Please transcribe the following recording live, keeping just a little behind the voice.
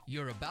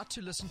You're about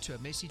to listen to a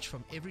message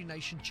from Every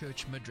Nation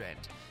Church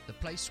Midrand, the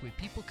place where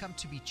people come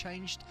to be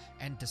changed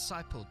and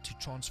discipled to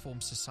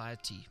transform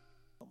society.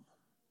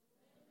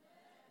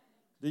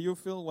 Do you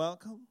feel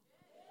welcome?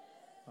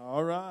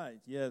 All right.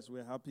 Yes,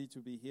 we're happy to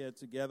be here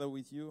together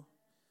with you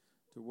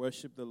to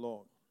worship the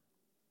Lord.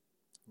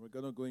 We're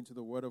going to go into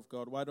the Word of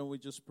God. Why don't we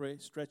just pray?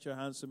 Stretch your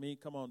hands to me.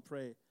 Come on,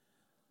 pray.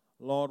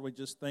 Lord, we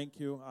just thank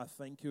you. I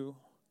thank you.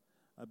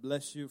 I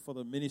bless you for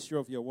the ministry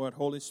of your Word.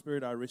 Holy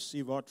Spirit, I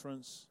receive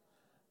utterance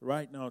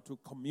right now to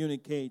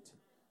communicate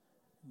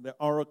the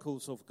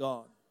oracles of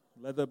God.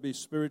 Let there be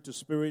spirit to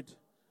spirit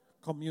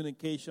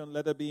communication.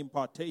 Let there be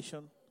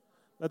impartation.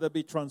 Let there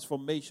be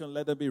transformation.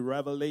 Let there be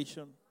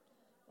revelation.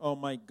 Oh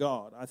my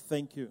God, I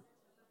thank you.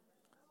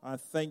 I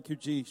thank you,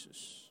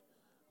 Jesus.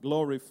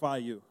 Glorify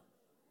you.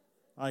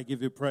 I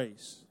give you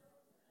praise.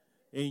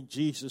 In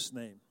Jesus'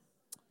 name.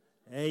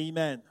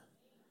 Amen.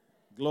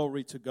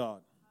 Glory to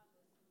God.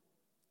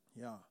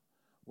 Yeah.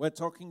 We're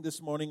talking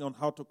this morning on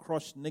how to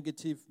crush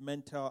negative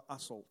mental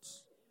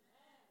assaults.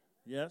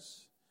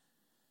 Yes?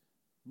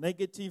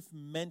 Negative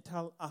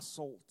mental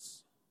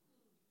assaults.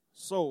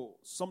 So,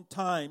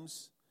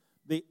 sometimes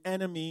the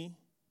enemy,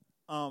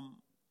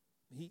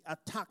 he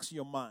attacks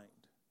your mind.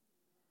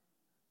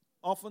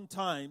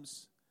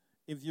 Oftentimes,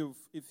 if you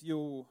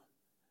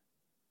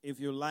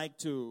like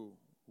to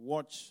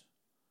watch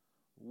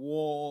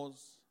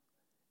wars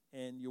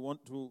and you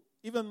want to,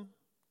 even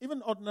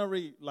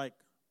ordinary like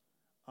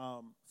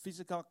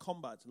physical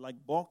combat, like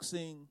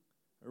boxing,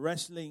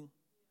 wrestling,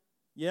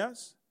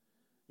 yes?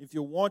 If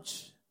you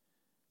watch,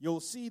 you'll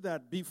see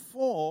that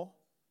before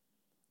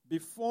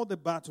the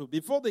battle,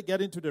 before they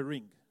get into the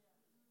ring,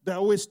 they're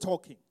always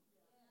talking.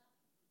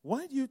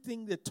 Why do you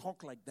think they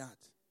talk like that?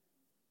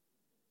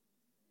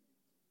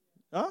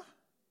 Huh?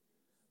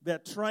 They're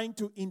trying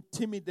to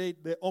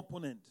intimidate the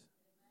opponent.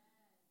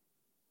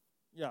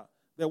 Yeah,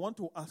 they want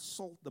to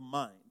assault the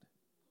mind.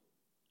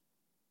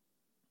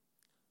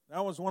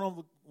 That was one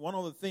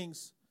of the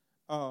things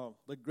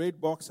the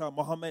great boxer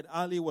Muhammad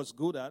Ali was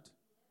good at.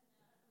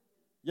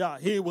 Yeah,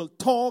 he will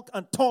talk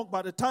and talk.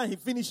 By the time he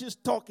finishes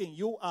talking,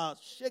 you are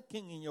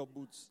shaking in your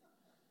boots.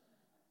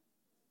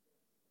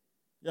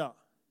 Yeah.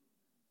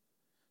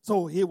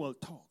 So he will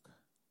talk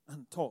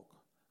and talk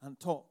and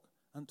talk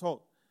and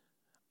talk.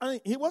 I mean,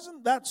 he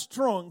wasn't that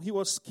strong. He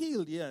was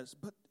skilled, yes.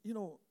 But,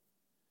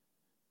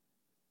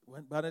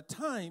 when by the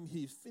time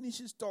he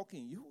finishes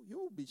talking, you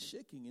will be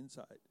shaking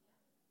inside.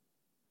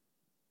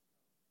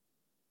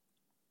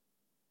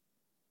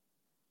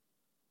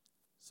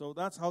 So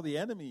that's how the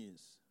enemy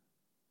is.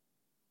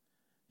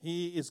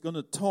 He is going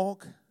to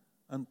talk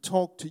and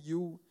talk to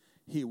you.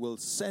 He will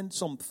send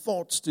some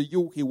thoughts to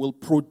you. He will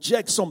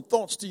project some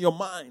thoughts to your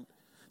mind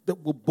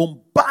that will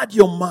bombard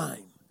your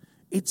mind.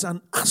 It's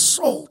an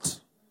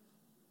assault.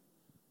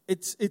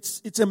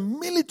 It's a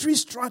military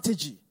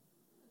strategy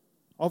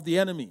of the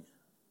enemy.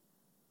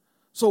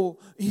 So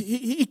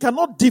he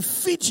cannot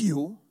defeat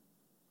you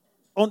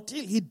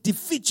until he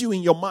defeats you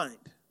in your mind.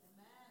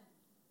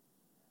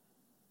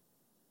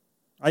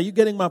 Are you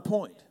getting my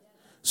point?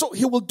 So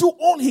he will do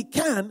all he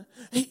can.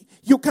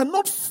 You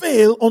cannot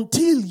fail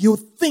until you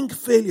think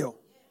failure.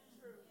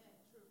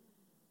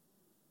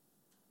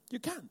 You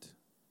can't.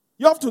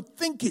 You have to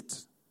think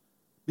it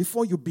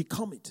before you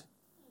become it.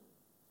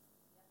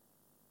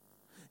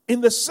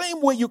 In the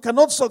same way, you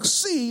cannot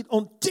succeed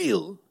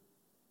until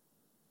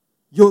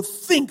you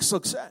think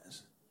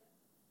success.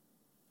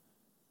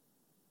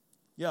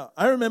 Yeah,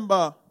 I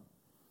remember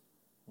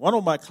one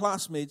of my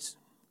classmates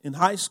in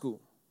high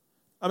school.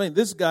 I mean,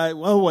 this guy,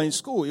 when we were in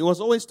school, he was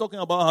always talking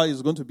about how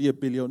he's going to be a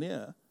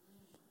billionaire.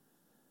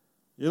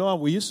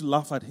 We used to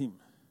laugh at him.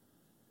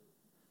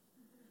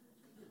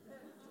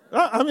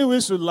 We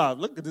used to laugh.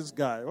 Look at this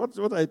guy. What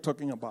are you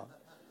talking about?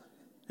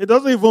 He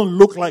doesn't even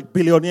look like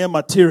billionaire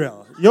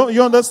material.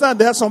 You understand?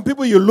 There are some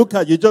people you look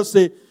at, you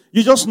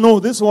just know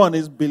this one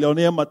is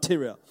billionaire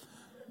material.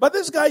 But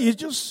this guy, he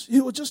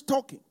was just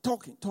talking.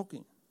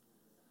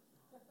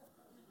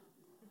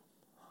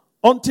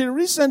 Until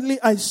recently,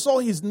 I saw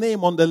his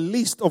name on the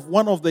list of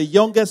one of the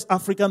youngest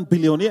African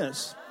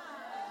billionaires.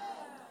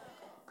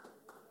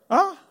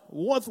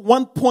 Worth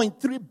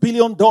 $1.3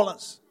 billion.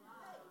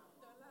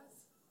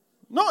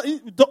 No,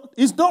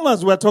 it's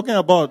dollars we're talking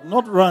about,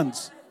 not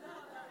rands.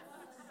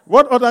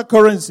 What other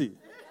currency?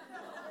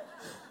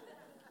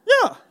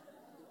 Yeah.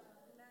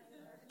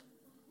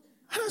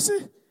 And I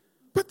said,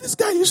 but this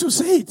guy used to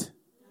say it.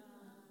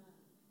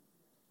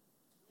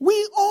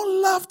 We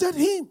all laughed at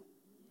him.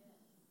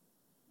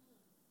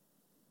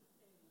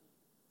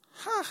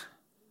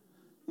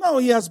 Now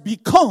he has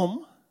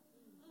become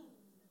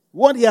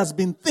what he has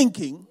been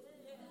thinking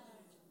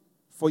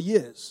for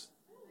years.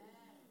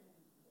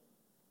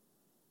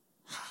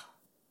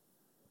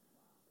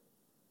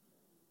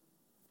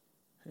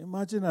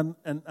 Imagine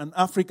an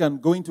African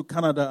going to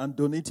Canada and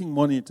donating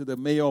money to the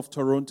mayor of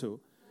Toronto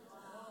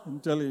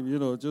and telling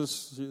him,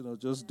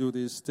 just do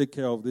this, take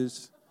care of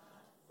this.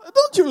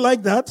 Don't you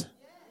like that?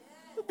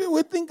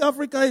 We think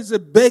Africa is a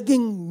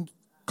begging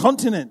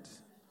continent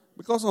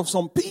because of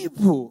some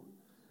people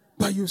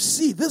But you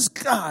see, this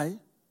guy,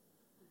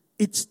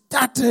 it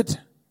started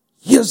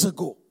years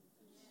ago.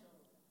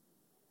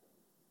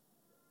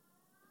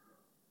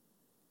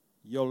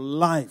 Your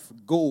life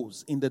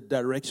goes in the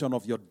direction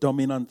of your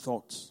dominant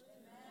thoughts.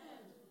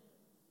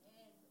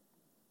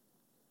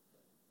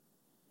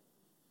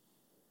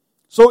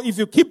 So if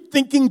you keep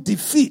thinking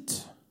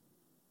defeat,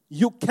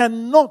 you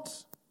cannot,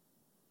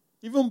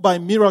 even by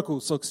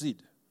miracle,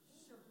 succeed.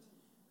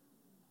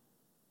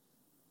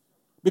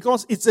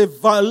 Because it's a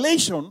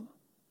violation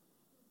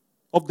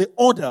of the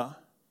order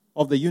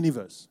of the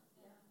universe.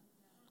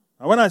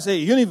 And when I say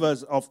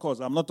universe, of course,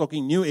 I'm not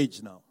talking New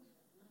Age now.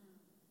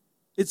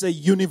 It's a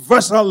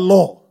universal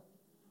law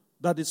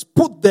that is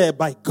put there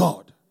by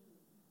God.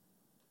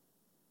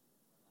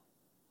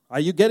 Are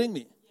you getting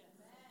me?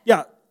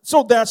 Yeah.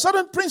 So there are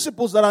certain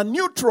principles that are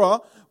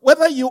neutral.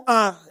 Whether you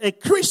are a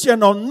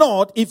Christian or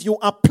not, if you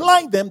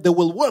apply them, they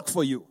will work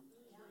for you.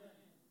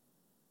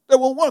 They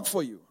will work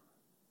for you.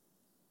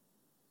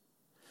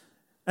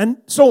 And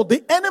so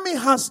the enemy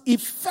has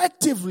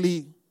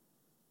effectively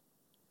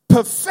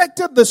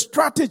perfected the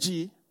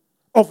strategy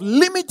of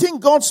limiting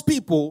God's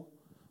people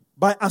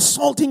by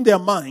assaulting their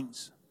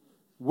minds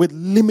with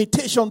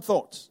limitation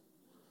thoughts.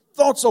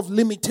 Thoughts of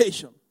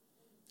limitation.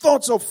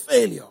 Thoughts of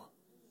failure.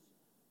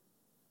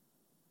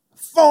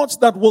 Thoughts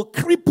that will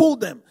cripple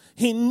them.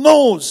 He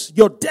knows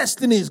your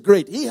destiny is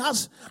great. He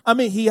has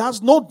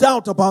no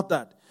doubt about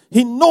that.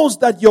 He knows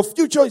that your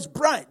future is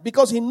bright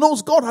because he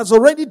knows God has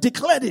already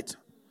declared it.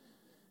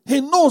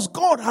 He knows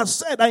God has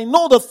said, I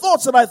know the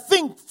thoughts that I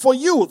think for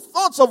you,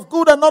 thoughts of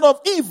good and not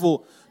of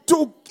evil,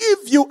 to give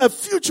you a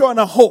future and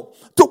a hope,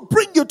 to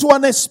bring you to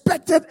an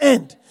expected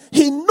end.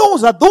 He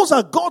knows that those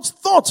are God's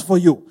thoughts for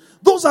you.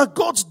 Those are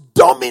God's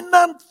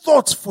dominant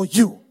thoughts for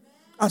you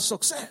as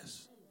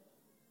success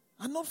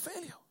and not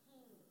failure.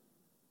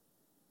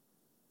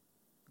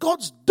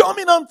 God's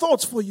dominant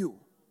thoughts for you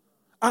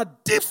are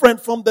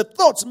different from the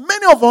thoughts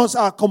many of us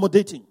are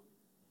accommodating.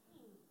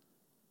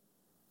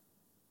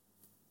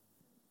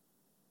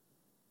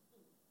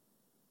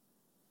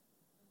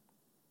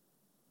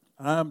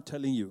 I'm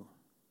telling you,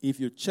 if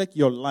you check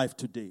your life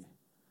today,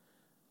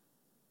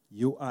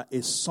 you are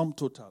a sum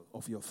total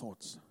of your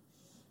thoughts.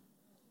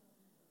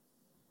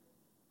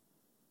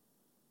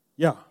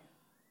 Yeah.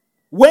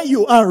 Where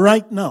you are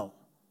right now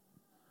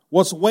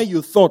was where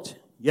you thought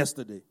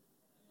yesterday.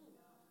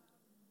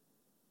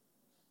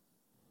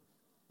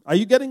 Are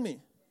you getting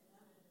me?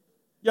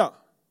 Yeah.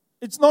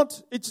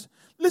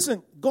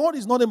 Listen, God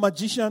is not a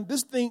magician.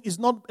 This thing is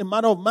not a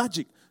matter of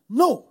magic.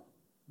 No.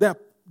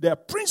 There are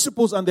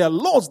principles and there are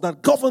laws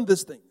that govern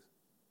this thing.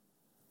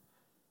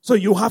 So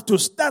you have to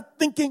start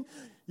thinking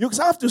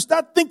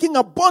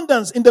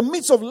abundance in the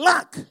midst of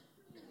lack.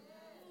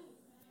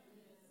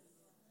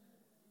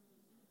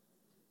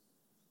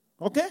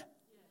 Okay?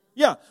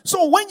 Yeah.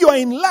 So when you are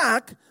in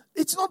lack,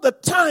 it's not the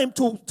time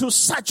to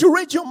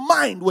saturate your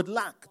mind with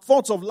lack,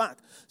 thoughts of lack.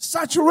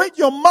 Saturate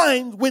your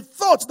mind with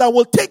thoughts that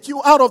will take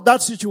you out of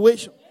that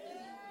situation.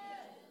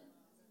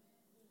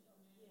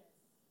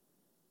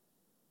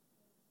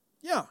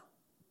 Yeah.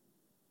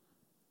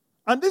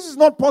 And this is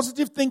not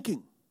positive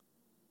thinking.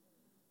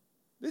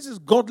 This is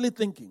godly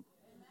thinking.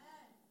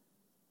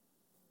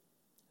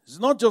 It's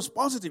not just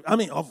positive.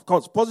 Of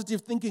course,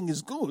 positive thinking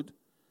is good.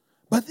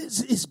 But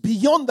this is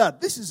beyond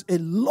that. This is a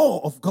law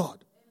of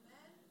God.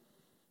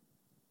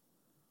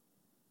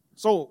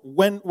 So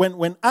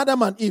when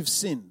Adam and Eve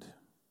sinned,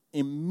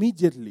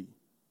 immediately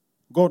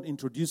God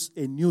introduced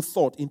a new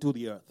thought into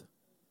the earth.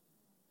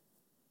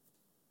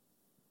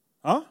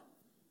 Huh?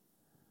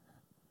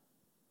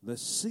 The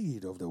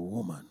seed of the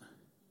woman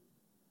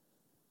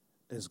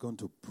is going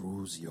to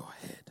bruise your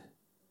head,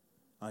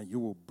 and you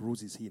will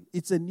bruise his heel.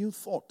 It's a new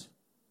thought.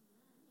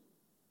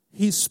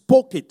 He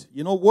spoke it.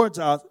 You know, words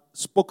are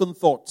spoken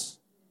thoughts.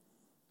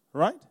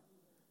 Right?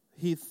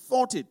 He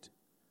thought it.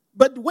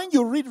 But when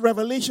you read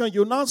Revelation,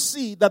 you now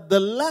see that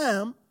the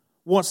Lamb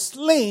was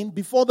slain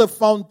before the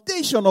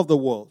foundation of the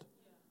world.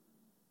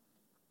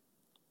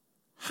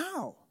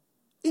 How?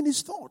 In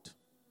his thought.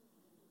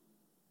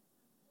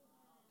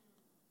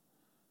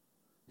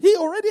 He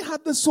already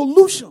had the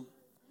solution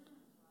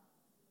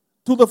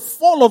to the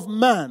fall of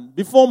man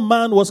before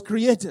man was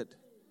created.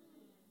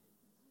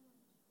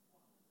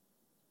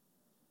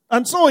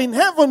 And so in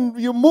heaven,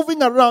 you're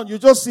moving around, you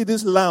just see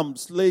these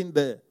lambs laying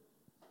there.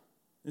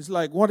 It's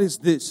like, what is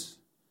this?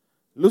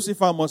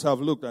 Lucifer must have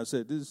looked and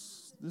said,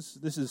 this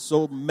is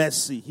so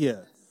messy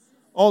here.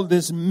 All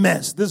this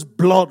mess, this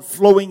blood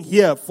flowing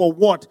here for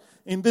what?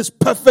 In this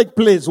perfect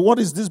place, what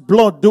is this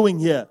blood doing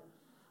here?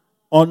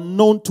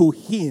 Unknown to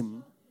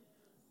him,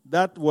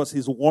 that was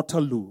his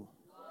Waterloo.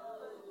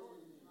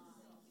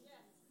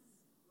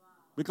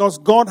 Because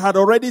God had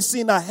already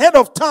seen ahead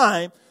of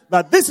time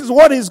that this is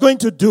what he's going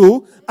to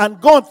do, and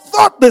God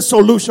thought the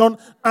solution,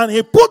 and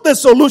he put the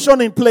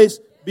solution in place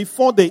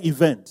before the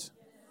event.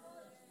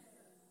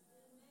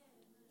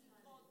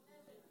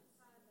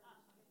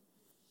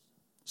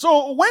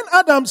 So when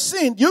Adam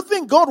sinned, you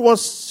think God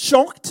was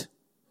shocked?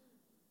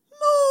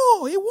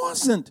 No, it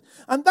wasn't.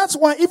 And that's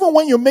why even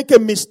when you make a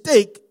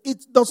mistake,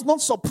 it does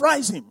not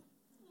surprise him.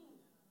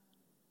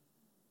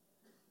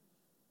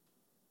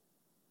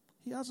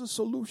 He has a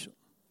solution.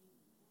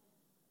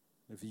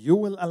 If you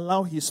will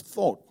allow his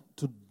thought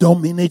to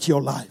dominate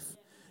your life,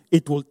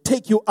 it will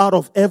take you out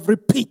of every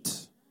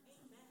pit.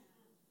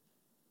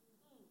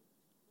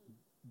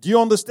 Do you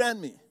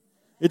understand me?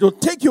 It will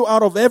take you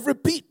out of every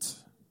pit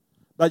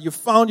that you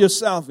found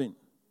yourself in.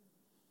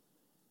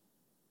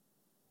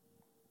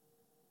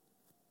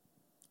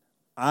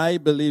 I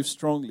believe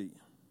strongly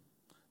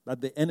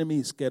that the enemy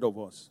is scared of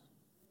us.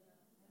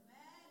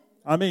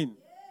 I mean,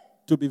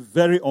 to be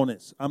very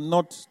honest, I'm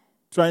not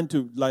trying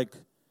to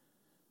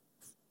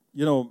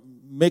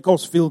make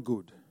us feel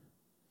good.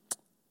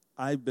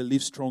 I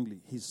believe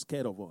strongly he's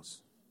scared of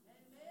us.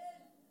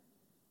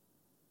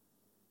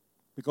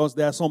 Because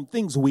there are some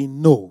things we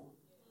know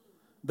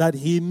that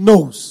he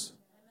knows.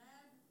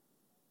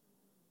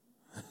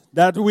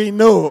 That we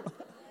know.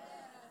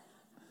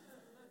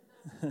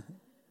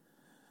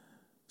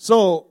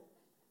 So,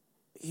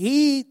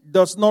 he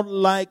does not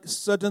like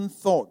certain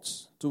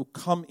thoughts to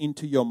come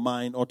into your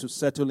mind or to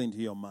settle into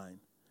your mind.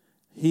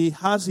 He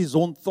has his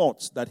own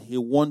thoughts that he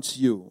wants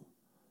you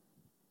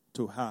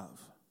to have.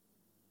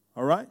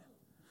 All right?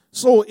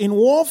 So, in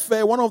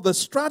warfare, one of the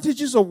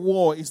strategies of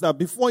war is that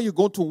before you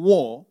go to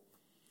war,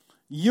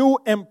 you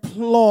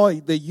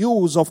employ the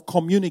use of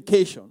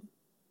communication.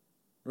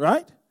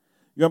 Right?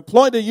 You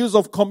employ the use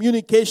of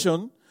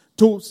communication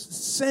to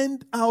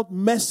send out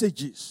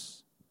messages.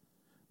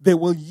 They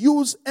will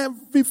use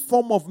every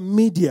form of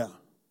media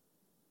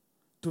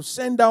to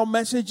send out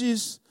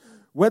messages,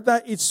 whether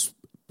it's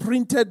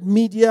printed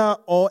media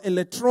or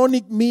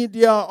electronic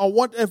media or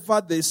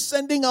whatever. They're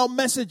sending out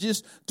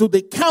messages to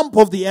the camp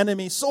of the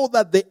enemy so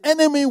that the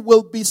enemy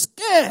will be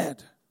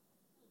scared.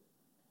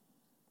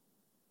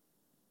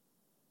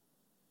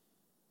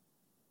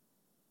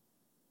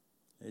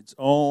 It's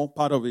all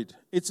part of it.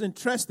 It's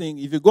interesting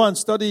if you go and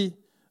study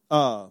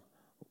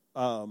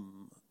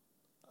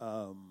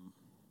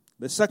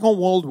the Second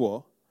World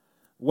War,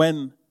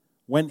 when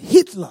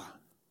Hitler,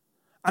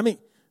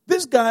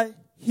 this guy,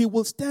 he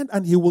will stand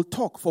and he will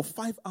talk for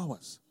 5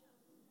 hours.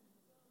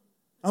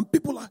 And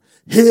people are,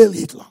 hail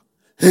Hitler,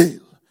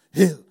 hail,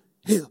 hail,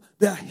 hail.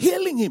 They are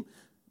hailing him.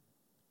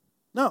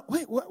 Now,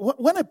 wait,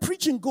 when a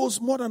preaching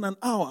goes more than an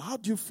hour, how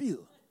do you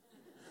feel?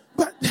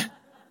 But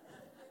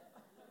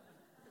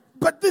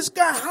this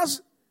guy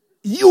has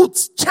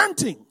youths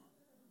chanting.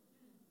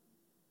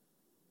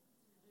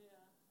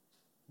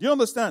 Do you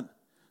understand?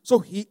 So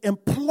he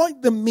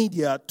employed the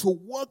media to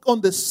work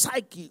on the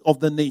psyche of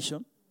the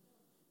nation.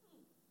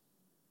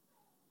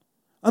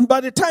 And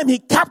by the time he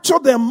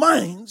captured their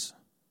minds,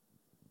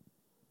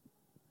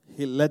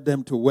 he led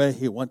them to where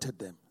he wanted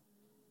them.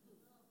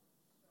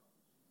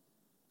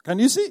 Can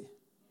you see?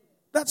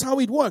 That's how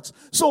it works.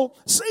 So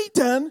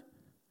Satan,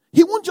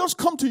 he won't just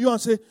come to you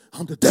and say,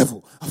 I'm the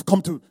devil. I've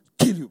come to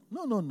kill you.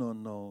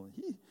 No.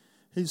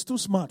 He's too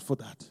smart for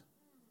that.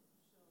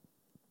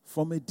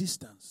 From a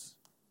distance,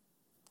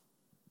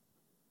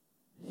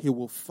 he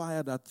will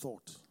fire that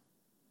thought.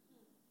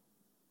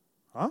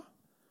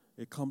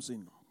 It comes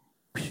in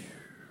to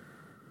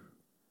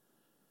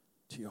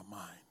your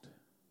mind.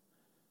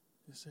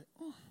 You say,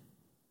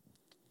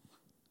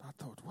 that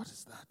thought, what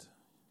is that?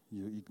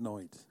 You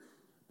ignore it.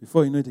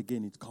 Before you know it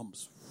again, it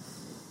comes.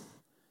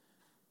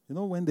 You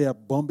know when they are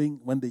bombing,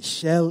 when they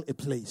shell a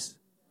place,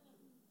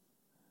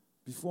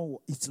 before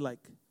it's like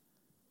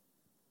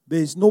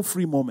there is no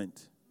free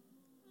moment.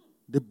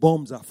 The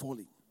bombs are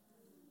falling.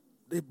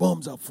 The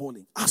bombs are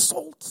falling.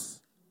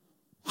 Assault.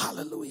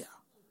 Hallelujah.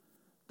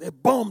 The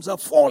bombs are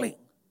falling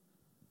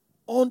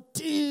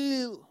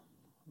until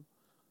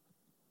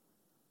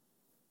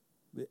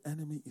the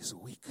enemy is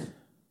weak.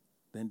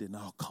 Then they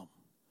now come.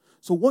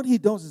 So what he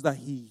does is that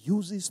he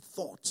uses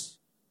thoughts.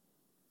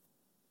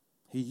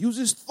 He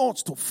uses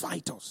thoughts to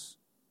fight us.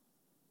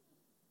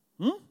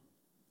 He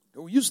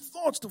will use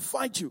thoughts to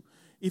fight you.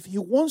 If he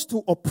wants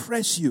to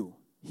oppress you,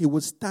 he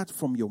will start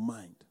from your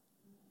mind.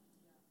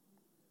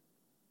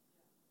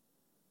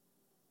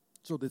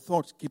 So the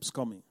thought keeps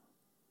coming.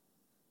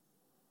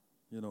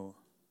 You know,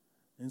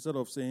 instead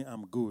of saying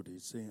I'm good,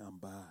 he's saying I'm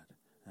bad,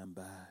 I'm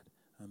bad,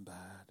 I'm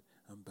bad,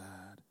 I'm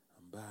bad,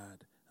 I'm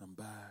bad, I'm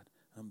bad,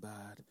 I'm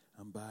bad,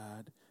 I'm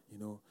bad. You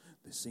know,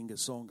 they sing a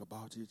song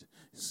about it.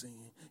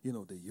 Singing, you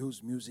know, they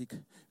use music.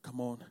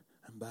 Come on,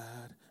 I'm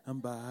bad, I'm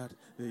bad.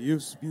 They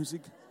use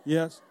music.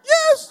 Yes.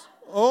 Yes.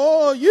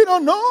 Oh, you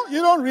don't know.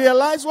 You don't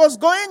realize what's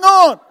going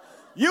on.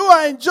 You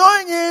are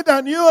enjoying it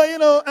and you are, you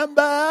know, I'm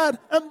bad,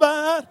 I'm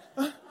bad.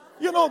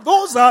 You know,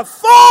 those are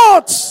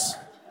thoughts.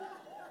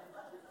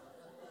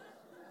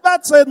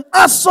 That's an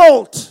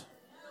assault.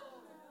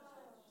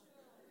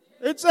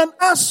 It's an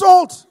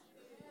assault.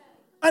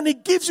 And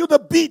it gives you the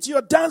beat.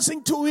 You're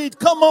dancing to it.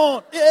 Come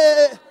on.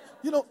 Yeah.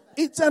 You know,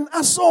 it's an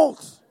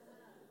assault.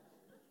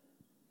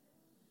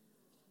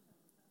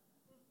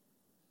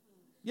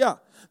 Yeah.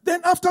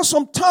 Then after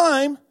some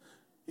time,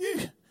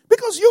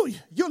 because you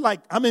like,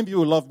 how many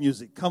people love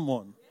music? Come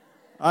on.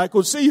 I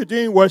could see you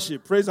doing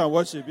worship, praise and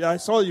worship. Yeah, I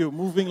saw you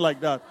moving like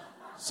that.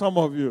 Some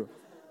of you.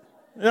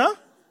 Yeah?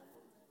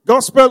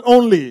 Gospel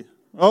only.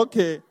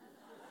 Okay.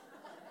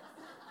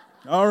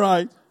 All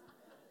right.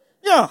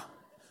 Yeah.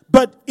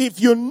 But if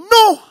you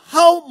know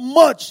how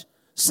much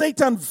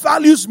Satan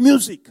values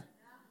music,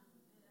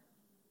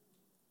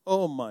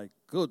 oh my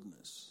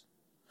goodness.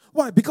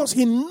 Why? Because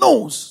he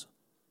knows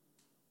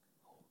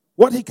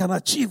what he can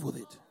achieve with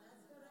it.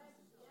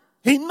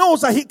 He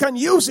knows that he can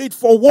use it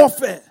for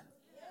warfare.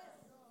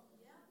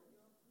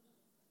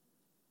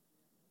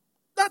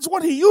 That's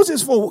what he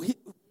uses for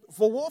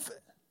warfare.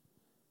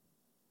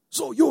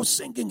 So you're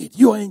singing it,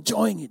 you're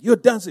enjoying it, you're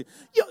dancing.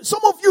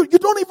 Some of you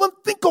don't even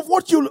think of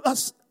what you are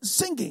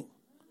singing.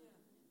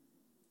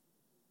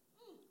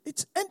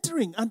 It's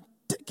entering and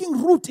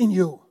taking root in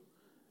you.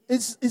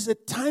 It's a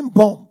time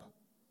bomb.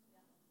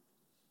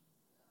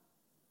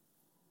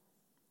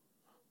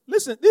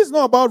 Listen, this is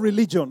not about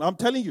religion, I'm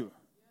telling you.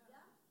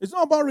 It's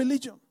not about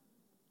religion.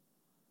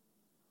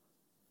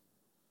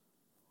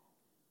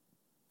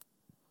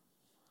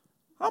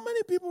 How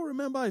many people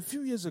remember a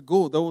few years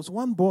ago, there was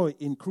one boy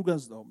in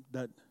Krugersdorp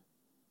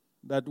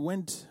that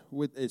went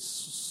with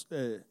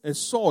a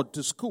sword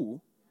to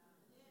school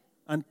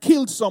and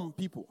killed some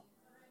people?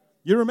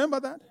 You remember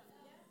that?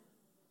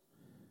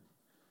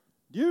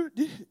 Do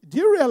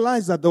you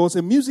realize that there was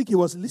a music he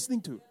was listening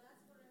to?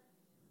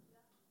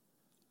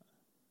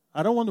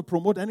 I don't want to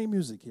promote any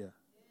music here.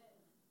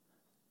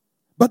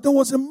 But there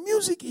was a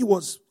music he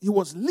was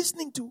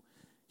listening to.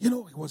 He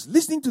was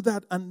listening to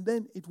that, and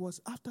then it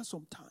was after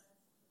some time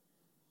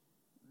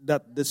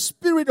that the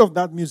spirit of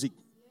that music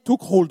took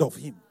hold of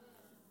him.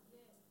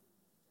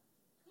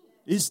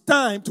 It's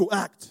time to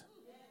act.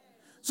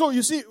 So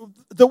you see,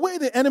 the way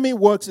the enemy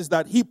works is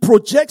that he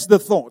projects the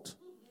thought.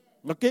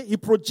 Okay? He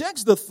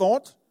projects the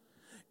thought.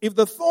 If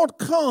the thought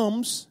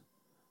comes,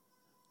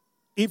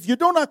 if you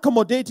don't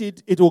accommodate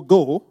it, it will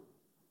go.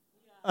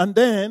 And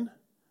then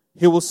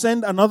he will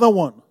send another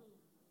one.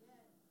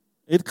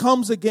 It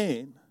comes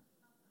again.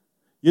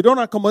 You don't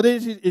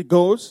accommodate it, it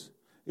goes.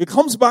 It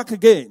comes back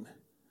again.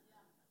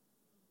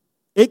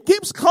 It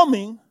keeps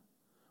coming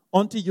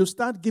until you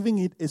start giving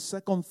it a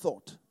second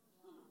thought.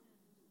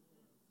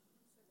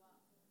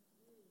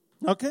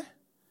 Okay?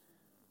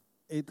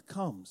 It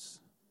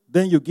comes.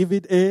 Then you give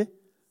it a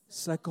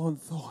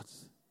second thought.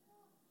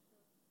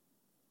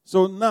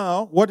 So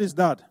now, what is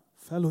that?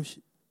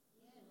 Fellowship.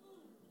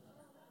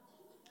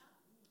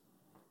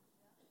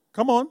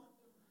 Come on.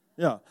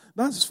 Yeah,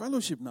 that's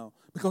fellowship now.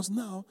 Because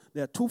now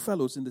there are two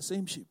fellows in the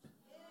same ship.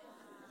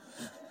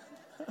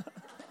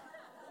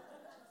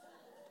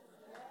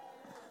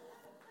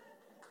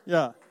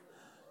 Yeah.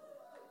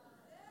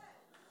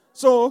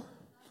 So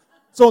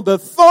the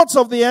thoughts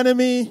of the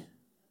enemy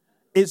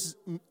is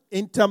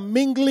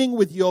intermingling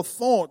with your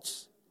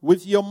thoughts,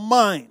 with your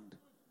mind,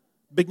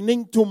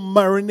 beginning to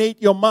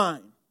marinate your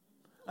mind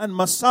and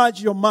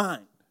massage your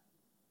mind.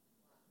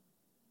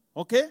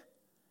 Okay?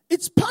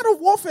 It's part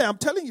of warfare, I'm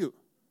telling you.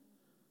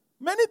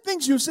 Many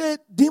things you say,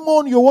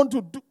 demon, you want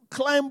to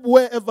climb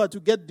wherever to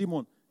get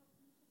demon.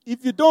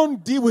 If you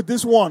don't deal with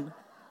this one,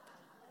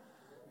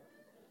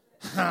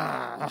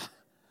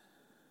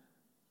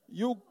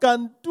 you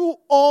can do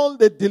all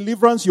the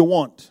deliverance you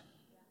want.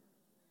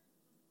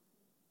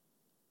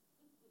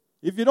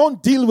 If you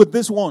don't deal with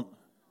this one,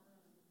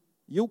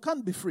 you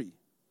can't be free.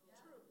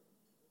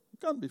 You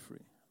can't be free.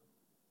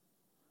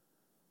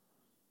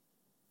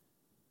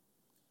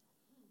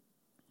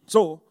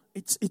 So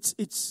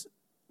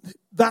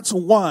that's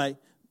why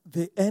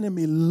the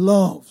enemy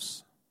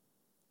loves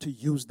to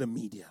use the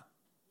media.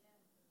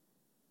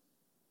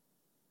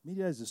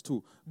 Media is his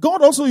tool.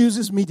 God also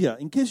uses media,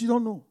 in case you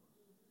don't know.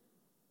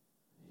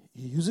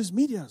 He uses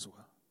media as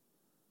well.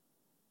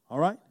 All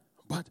right?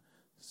 But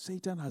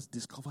Satan has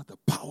discovered the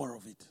power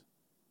of it.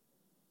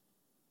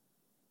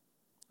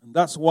 And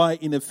that's why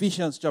in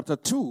Ephesians chapter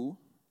 2,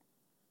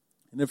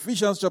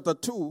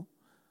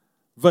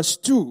 verse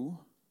 2,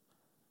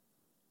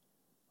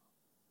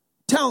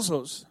 tells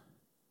us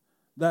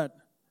that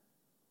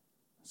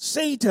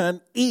Satan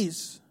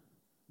is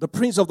the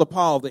prince of the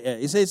power of the air.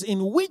 It says,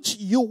 in which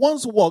you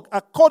once walked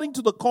according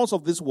to the course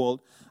of this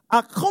world,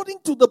 according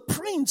to the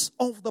prince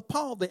of the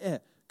power of the air.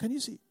 Can you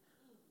see?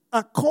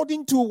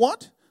 According to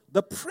what?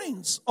 The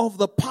prince of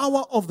the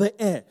power of the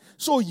air.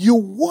 So you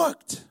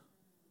worked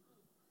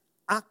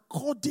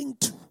according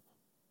to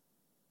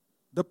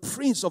the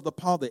prince of the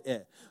power of the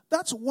air.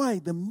 That's why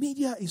the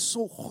media is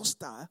so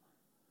hostile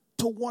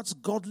towards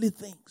godly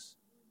things.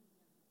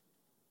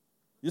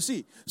 You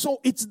see, so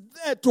it's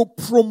there to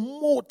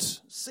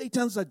promote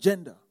Satan's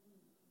agenda.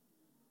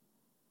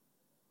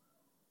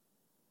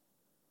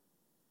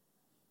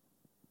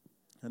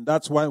 And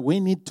that's why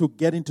we need to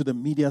get into the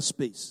media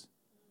space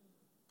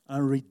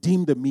and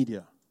redeem the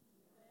media.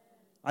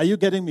 Are you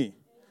getting me?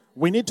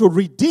 We need to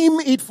redeem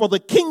it for the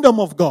kingdom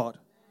of God.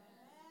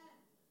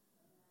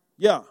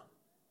 Yeah.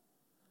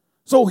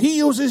 So he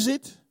uses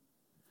it.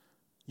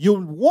 You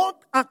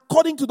walk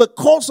according to the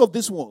course of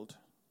this world.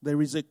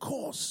 There is a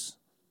course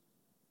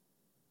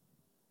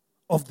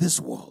of this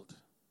world.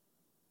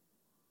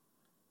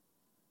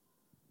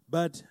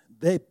 But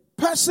the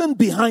person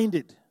behind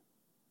it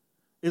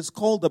is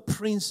called the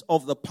prince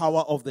of the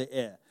power of the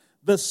air.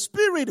 The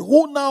spirit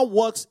who now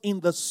works in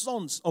the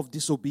sons of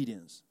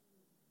disobedience.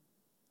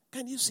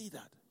 Can you see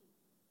that?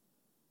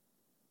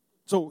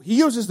 So he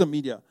uses the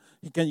media.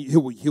 He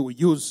will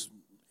use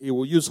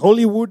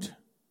Hollywood,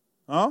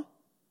 and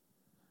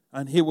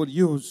he will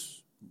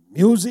use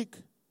music.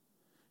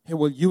 He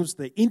will use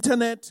the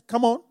internet.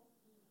 Come on,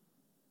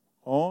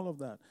 all of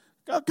that.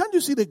 Can't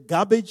you see the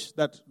garbage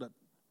that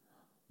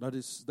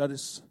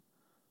is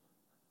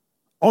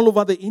all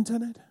over the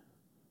internet?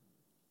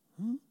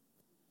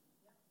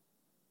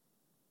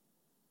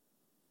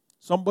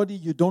 Somebody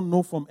you don't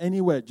know from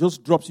anywhere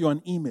just drops you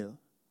an email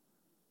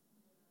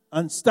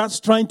and starts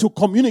trying to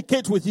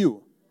communicate with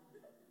you.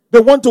 They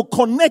want to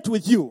connect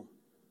with you.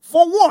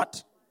 For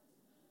what?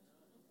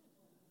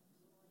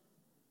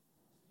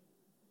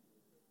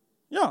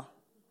 Yeah.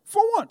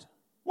 For what?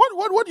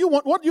 What do you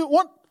want? What do you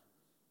want?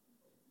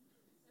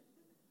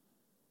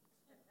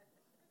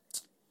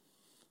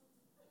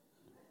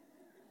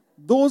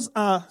 Those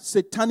are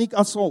satanic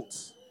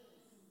assaults.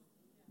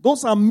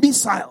 Those are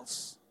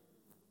missiles.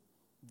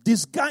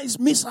 Disguised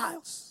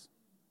missiles.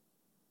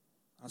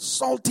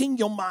 Assaulting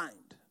your mind.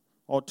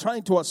 Or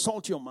trying to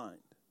assault your mind.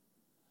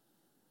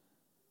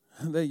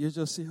 And then you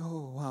just say,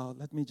 oh, wow,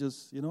 let me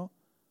just, you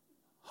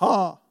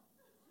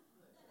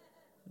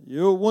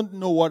won't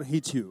know what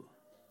hit you.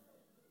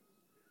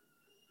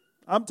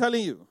 I'm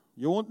telling you,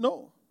 you won't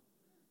know.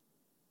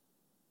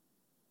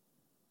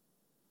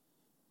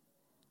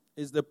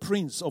 It's the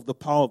prince of the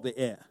power of the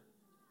air.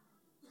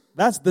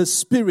 That's the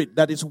spirit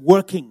that is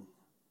working.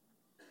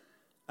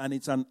 And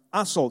it's an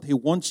assault. He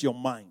wants your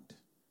mind.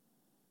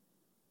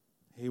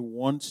 He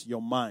wants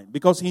your mind.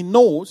 Because he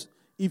knows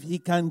if he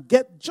can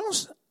get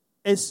just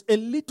a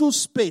little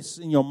space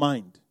in your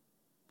mind,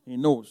 he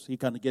knows he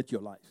can get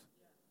your life.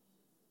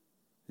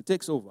 He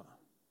takes over.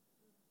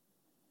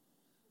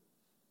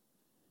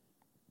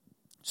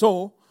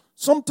 So,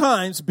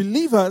 sometimes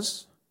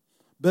believers,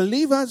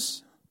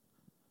 as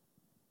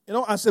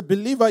a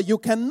believer, you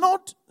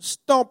cannot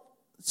stop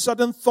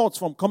certain thoughts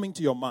from coming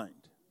to your mind.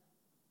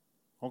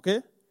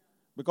 Okay?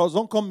 Because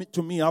don't come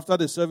to me after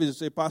the service and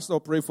say, Pastor,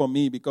 pray for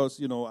me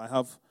because, I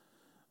have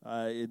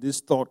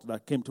this thought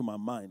that came to my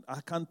mind.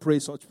 I can't pray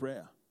such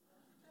prayer.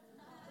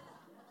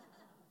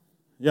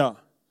 Yeah.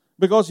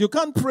 Because you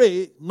can't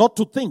pray not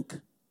to think.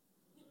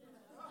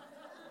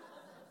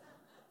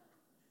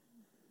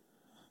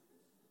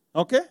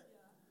 Okay?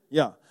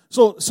 Yeah.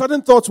 So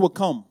certain thoughts will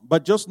come,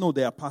 but just know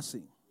they are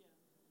passing.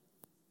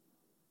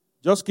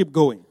 Just keep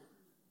going.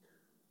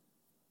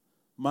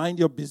 Mind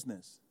your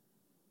business.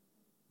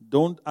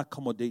 Don't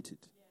accommodate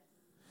it.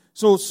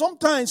 So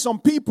sometimes some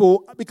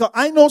people, because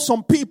I know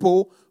some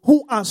people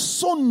who are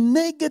so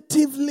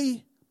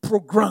negatively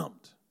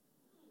programmed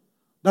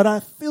that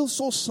I feel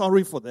so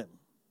sorry for them.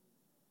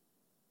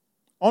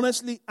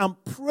 Honestly, I'm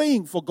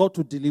praying for God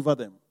to deliver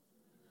them.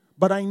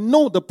 But I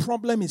know the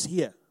problem is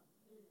here.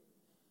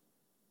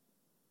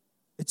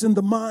 It's in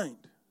the mind.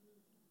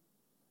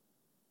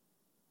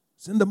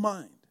 It's in the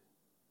mind.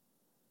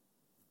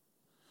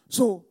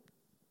 So,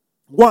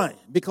 why?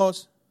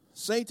 Because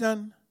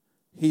Satan,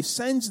 he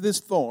sends this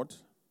thought,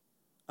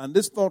 and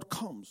this thought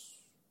comes.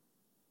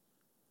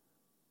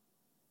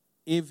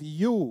 If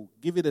you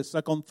give it a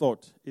second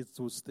thought, it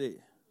will stay.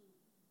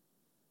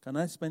 Can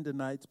I spend the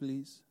night,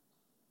 please?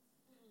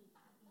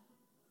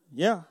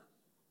 Yeah.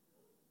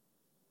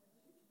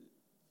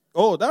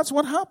 Oh, that's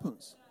what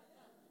happens.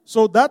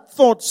 So that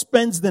thought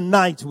spends the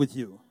night with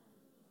you.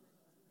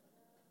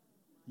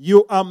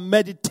 You are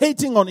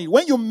meditating on it.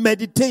 When you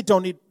meditate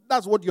on it,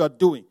 that's what you are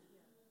doing.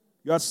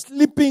 You are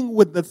sleeping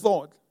with the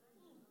thought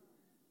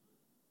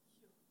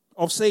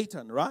of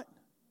Satan, right?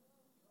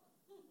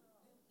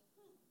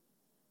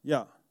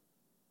 Yeah.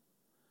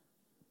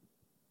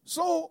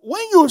 So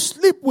when you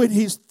sleep with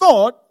his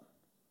thought,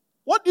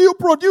 what do you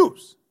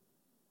produce?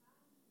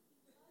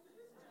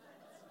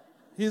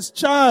 His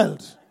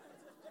child.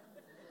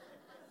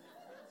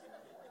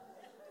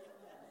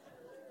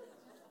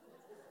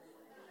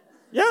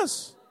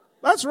 Yes,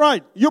 that's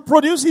right. You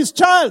produce his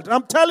child,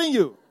 I'm telling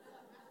you.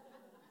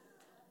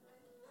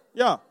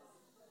 Yeah.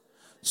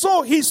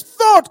 So his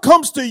thought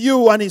comes to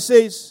you and he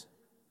says,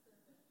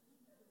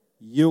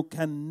 you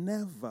can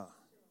never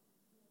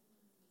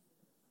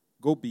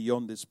go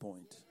beyond this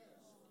point.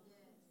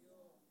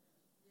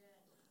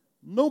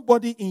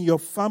 Nobody in your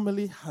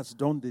family has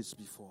done this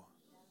before.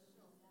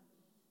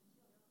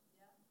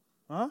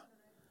 Huh?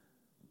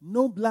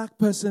 No black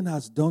person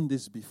has done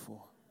this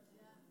before.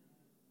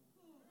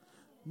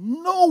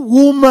 No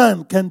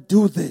woman can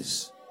do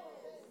this.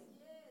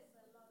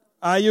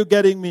 Are you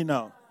getting me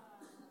now?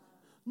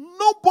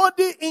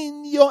 Nobody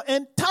in your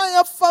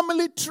entire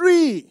family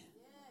tree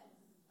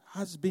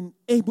has been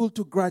able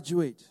to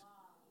graduate.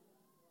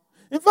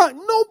 In fact,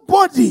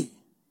 nobody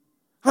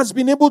has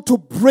been able to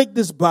break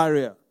this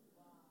barrier.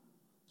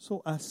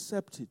 So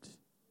accept it.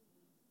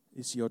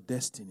 It's your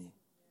destiny.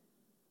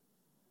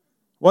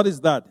 What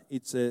is that?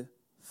 It's a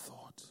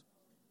thought.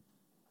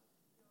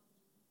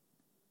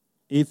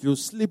 If you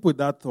sleep with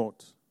that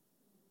thought,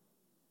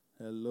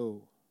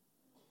 hello,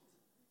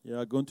 you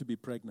are going to be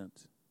pregnant.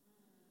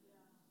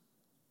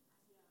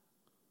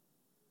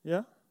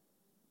 Yeah?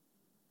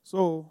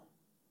 So,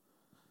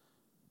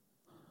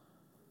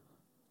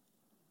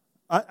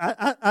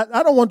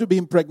 I don't want to be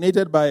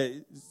impregnated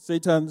by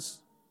Satan's.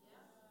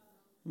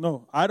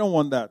 No, I don't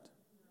want that.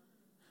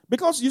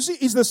 Because you see,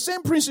 it's the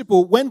same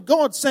principle when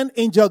God sent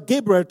angel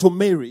Gabriel to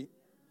Mary.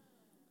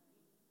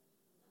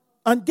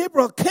 And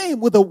Gabriel came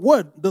with a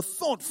word, the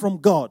thought from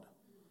God.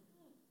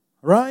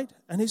 Right?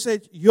 And he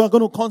said, you are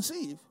going to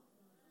conceive.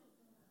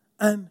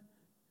 And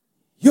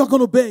you're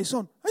going to bear a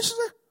son. And she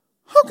said,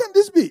 how can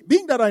this be?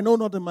 Being that I know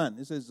not a man.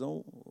 He says,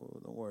 oh,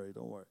 don't worry.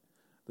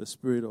 The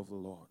Spirit of the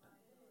Lord,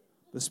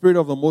 the Spirit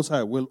of the Most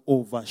High will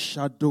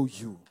overshadow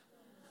you.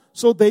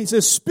 So there is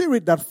a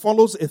spirit that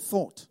follows a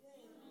thought.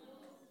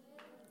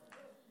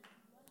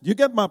 You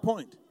get my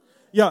point?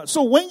 Yeah,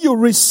 so when you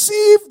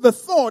receive the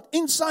thought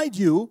inside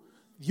you,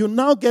 you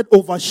now get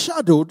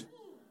overshadowed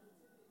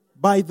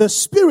by the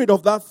spirit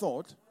of that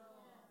thought,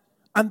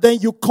 and then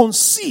you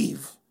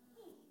conceive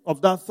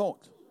of that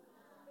thought.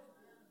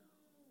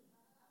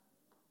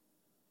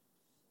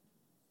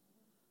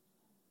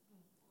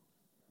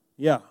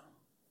 Yeah.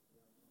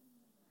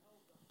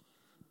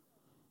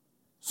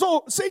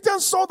 So Satan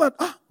saw that,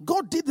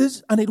 God did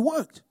this and it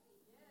worked.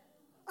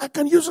 I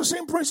can use the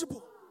same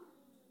principle.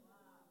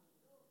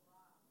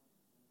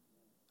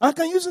 I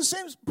can use the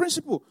same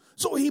principle.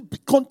 So he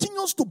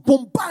continues to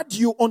bombard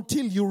you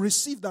until you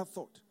receive that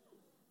thought.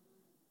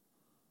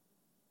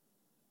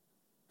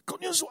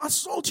 Continues to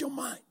assault your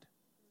mind.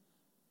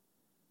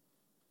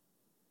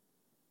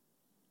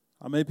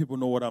 How many people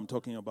know what I'm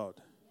talking about?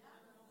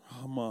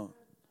 Come on.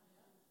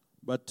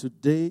 But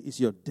today is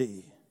your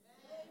day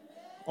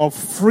of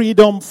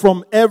freedom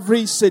from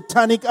every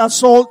satanic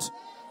assault.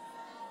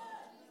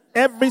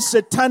 Every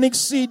satanic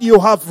seed you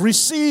have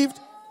received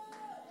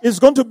is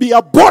going to be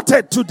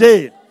aborted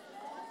today.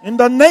 In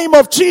the name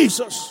of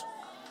Jesus.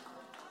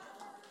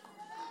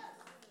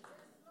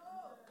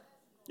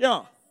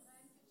 Yeah.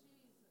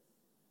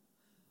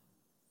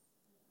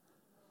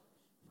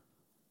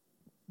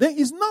 There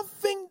is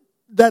nothing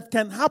that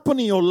can happen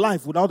in your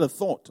life without a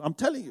thought. I'm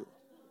telling you.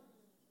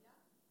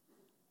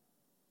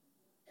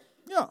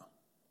 Yeah.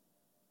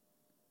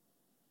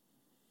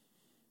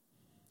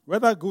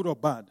 Whether good or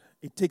bad,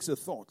 it takes a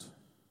thought.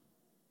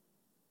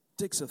 It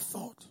takes a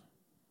thought.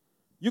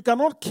 You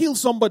cannot kill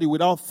somebody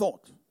without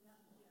thought.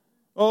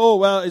 Oh,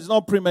 well, it's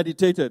not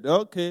premeditated.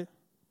 Okay.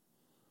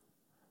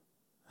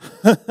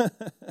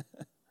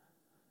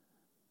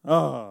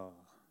 Out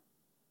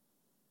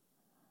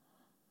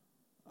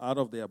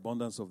of the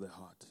abundance of the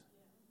heart.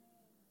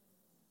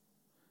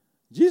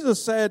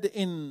 Jesus said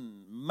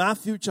in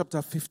Matthew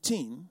chapter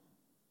 15,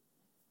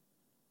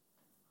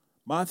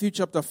 I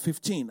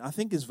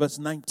think it's verse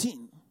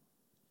 19.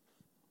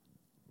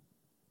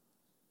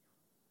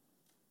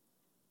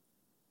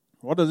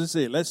 What does it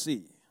say? Let's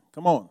see.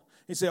 Come on.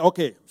 He said,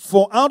 okay,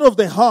 for out of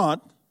the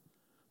heart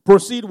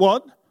proceed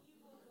what?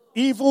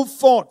 Evil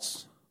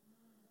thoughts.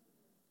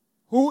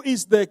 Who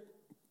is the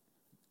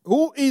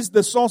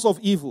source of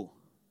evil?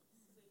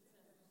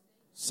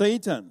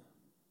 Satan.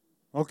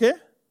 Okay?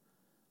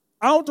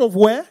 Out of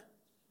where?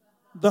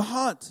 The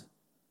heart.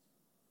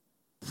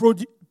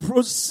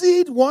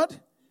 Proceed what?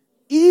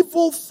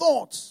 Evil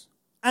thoughts.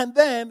 And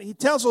then he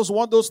tells us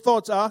what those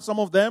thoughts are. Some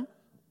of them,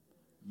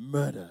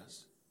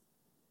 murders.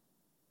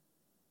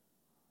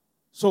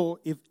 So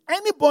if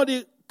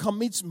anybody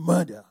commits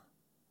murder,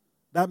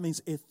 that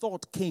means a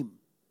thought came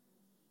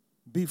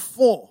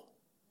before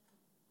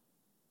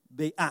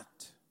they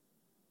act.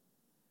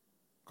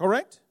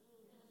 Correct?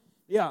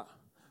 Yeah.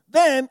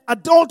 Then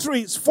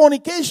adulteries,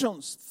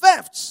 fornications,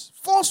 thefts,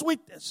 false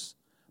witness,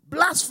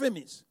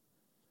 blasphemies.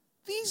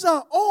 These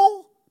are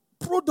all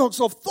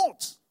products of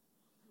thoughts.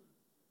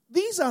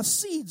 These are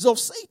seeds of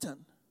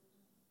Satan.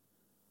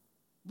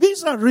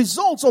 These are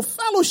results of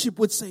fellowship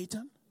with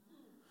Satan.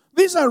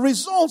 These are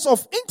results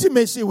of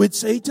intimacy with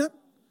Satan.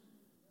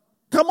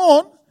 Come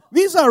on.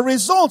 These are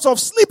results of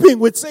sleeping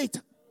with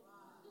Satan.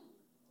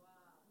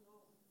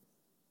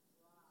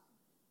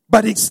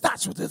 But it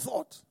starts with a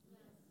thought.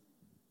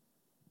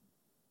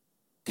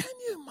 Can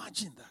you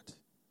imagine that?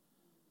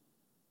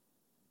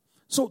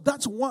 So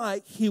that's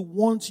why he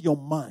wants your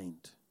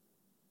mind.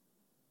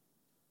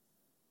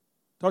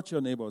 Touch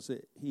your neighbor and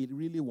say, he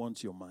really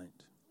wants your mind.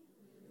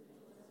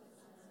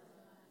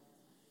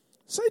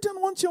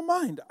 Satan wants your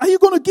mind. Are you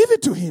going to give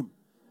it to him?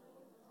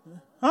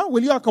 Huh?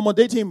 Will you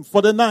accommodate him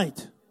for the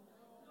night?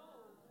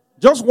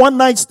 Just one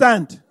night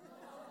stand.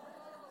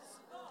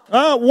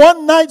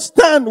 One night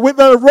stand with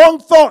a wrong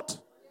thought.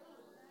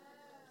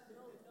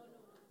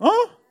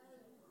 Huh?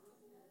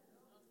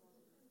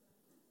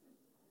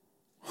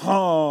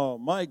 Oh,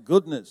 my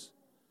goodness.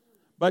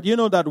 But you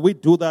know that we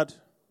do that.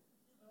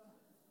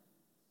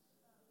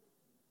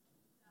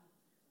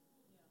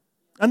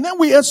 And then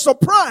we are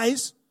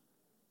surprised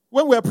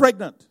when we're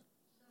pregnant.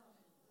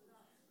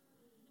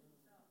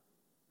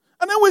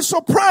 And then we're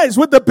surprised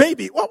with the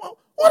baby.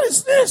 What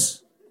is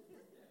this?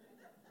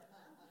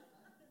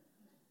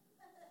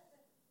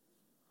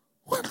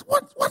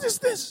 What is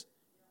this?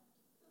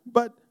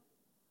 But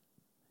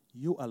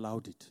you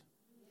allowed it.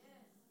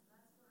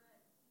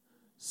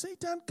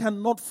 Satan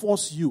cannot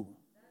force you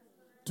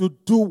to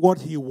do what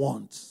he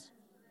wants.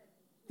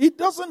 He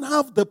doesn't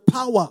have the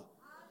power.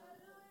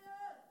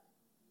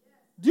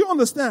 Do you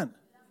understand?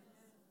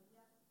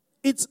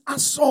 It's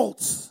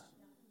assault.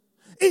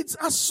 It's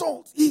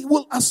assault. He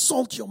will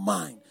assault your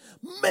mind.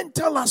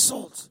 Mental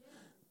assault.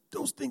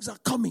 Those things are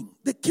coming.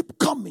 They keep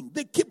coming.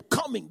 They keep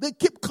coming. They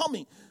keep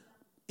coming.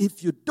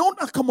 If you don't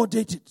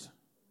accommodate it,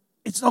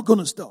 it's not going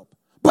to stop.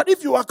 But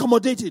if you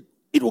accommodate it,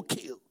 it will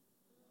kill.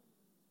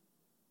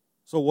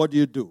 So what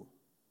do?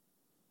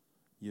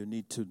 You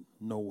need to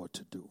know what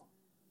to do.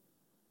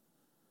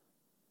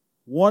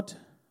 What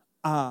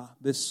are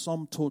the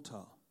sum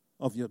total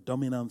of your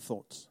dominant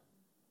thoughts?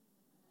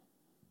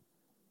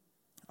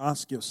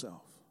 Ask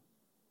yourself.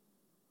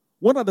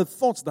 What are the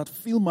thoughts that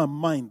fill my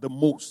mind the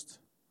most?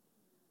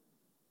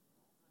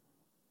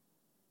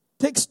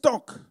 Take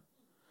stock.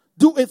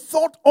 Do a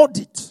thought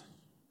audit.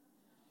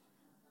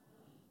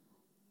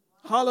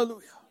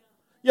 Hallelujah.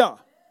 Yeah.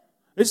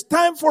 It's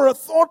time for a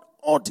thought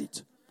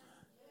audit.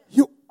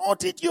 You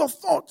audit your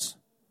thoughts.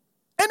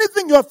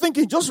 Anything you're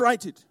thinking, just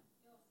write it.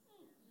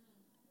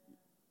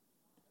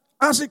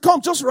 As it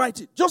comes, just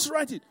write it. Just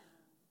write it.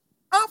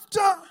 After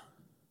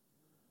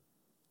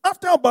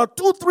about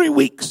 2-3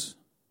 weeks,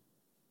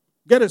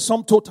 get a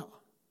sum total.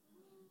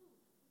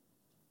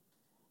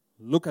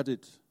 Look at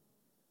it.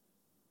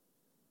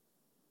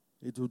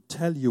 It will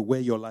tell you where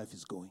your life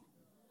is going.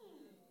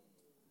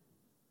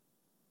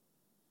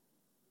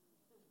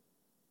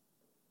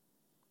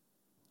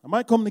 Am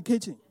I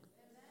communicating?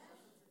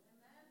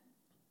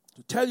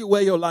 To tell you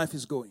where your life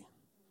is going.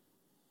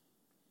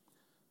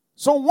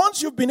 So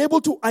once you've been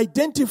able to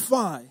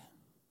identify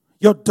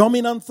your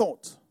dominant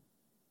thought,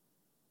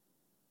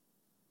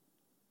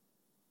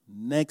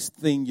 next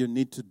thing you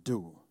need to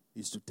do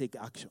is to take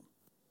action.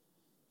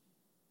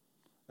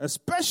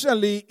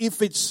 Especially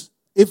if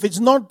it's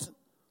not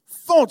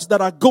thoughts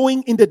that are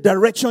going in the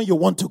direction you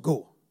want to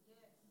go.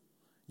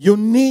 You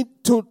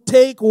need to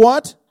take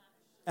what?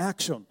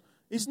 Action.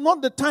 It's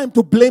not the time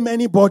to blame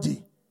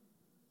anybody.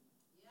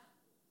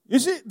 You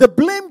see, the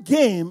blame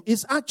game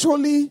is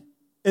actually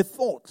a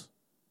thought.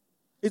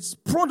 It's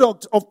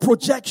product of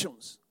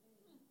projections.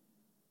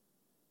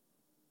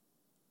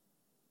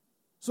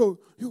 So,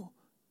 you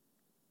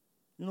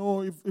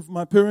know, if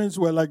my parents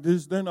were like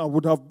this, then I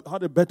would have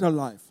had a better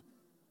life.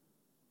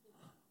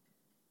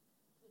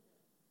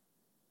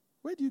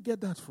 Where do you get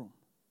that from?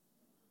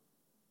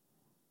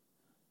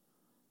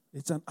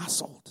 It's an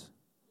assault.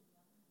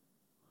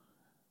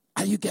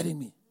 Are you getting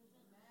me?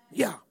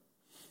 Yeah.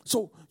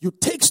 So you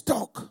take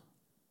stock.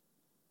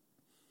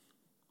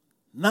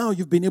 Now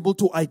you've been able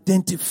to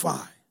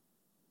identify.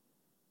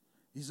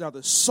 These are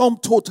the sum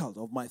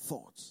total of my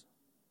thoughts.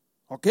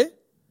 Okay?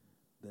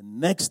 The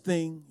next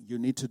thing you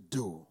need to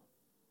do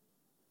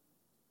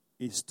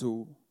is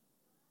to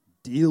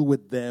deal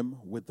with them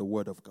with the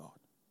Word of God.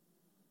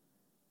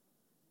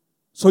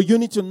 So you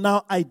need to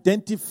now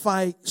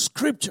identify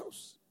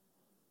scriptures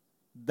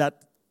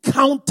that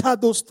counter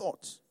those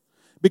thoughts.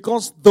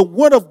 Because the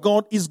Word of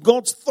God is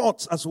God's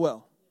thoughts as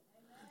well.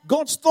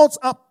 God's thoughts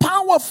are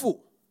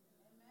powerful.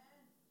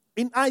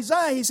 In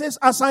Isaiah, he says,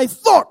 as I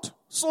thought,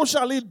 so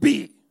shall it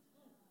be.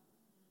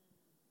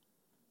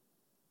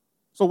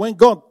 So when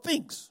God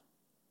thinks,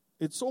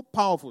 it's so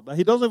powerful that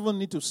he doesn't even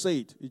need to say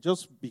it. It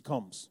just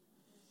becomes.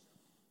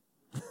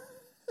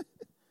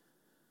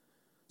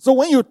 So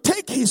when you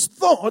take his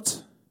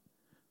thoughts,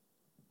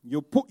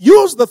 you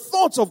use the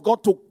thoughts of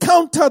God to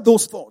counter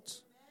those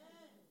thoughts.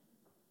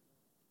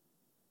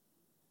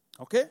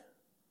 Okay?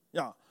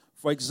 Yeah.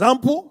 For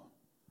example,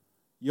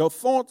 your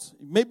thoughts,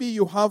 maybe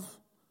you have,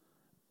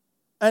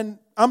 and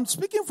I'm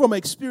speaking from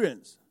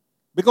experience,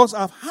 because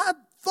I've had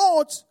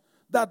thoughts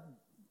that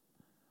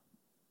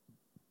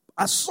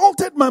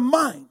assaulted my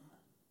mind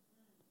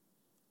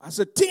as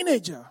a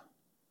teenager.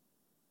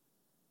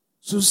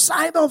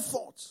 Suicidal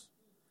thoughts,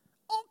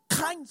 all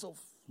kinds of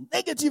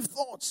negative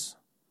thoughts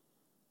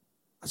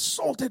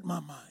assaulted my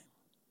mind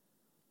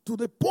to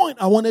the point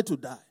I wanted to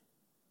die.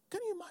 Can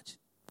you imagine?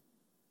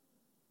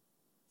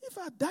 If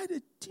I died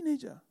a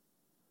teenager,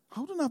 I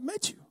wouldn't have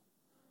met you.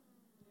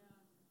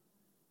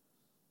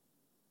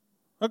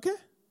 Okay?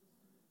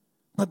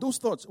 But those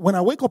thoughts, when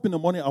I wake up in the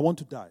morning, I want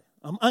to die.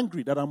 I'm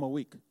angry that I'm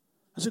awake.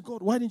 I said,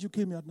 God, why didn't you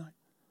kill me at night?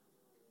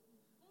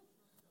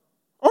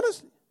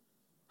 Honestly.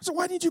 I said,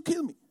 why didn't you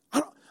kill me?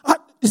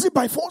 Is it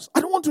by force?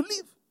 I don't want to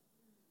live.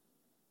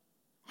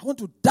 I want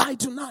to die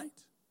tonight.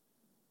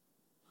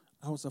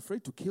 I was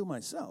afraid to kill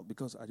myself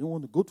because I didn't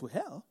want to go to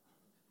hell.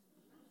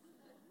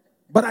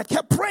 But I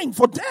kept praying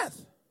for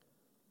death.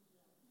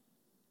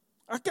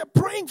 I kept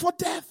praying for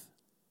death.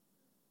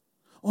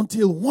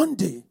 Until one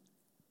day,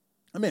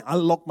 I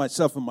locked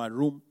myself in my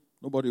room.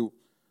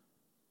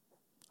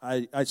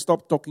 I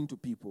stopped talking to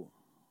people.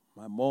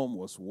 My mom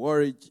was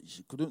worried.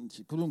 She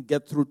couldn't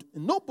get through.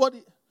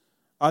 Nobody.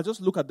 I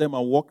just look at them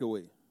and walk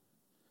away.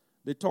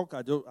 They talk.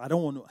 I don't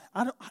want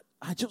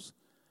to.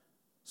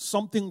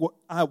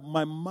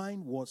 my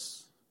mind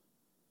was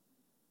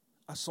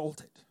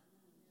assaulted.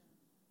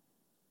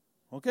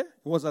 Okay? It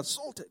was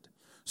assaulted.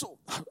 So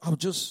I'll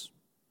just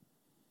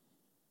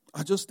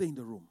stay in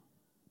the room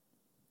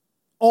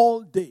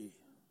all day.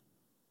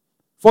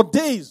 For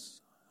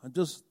days,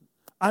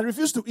 I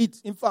refuse to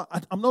eat. In fact,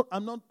 I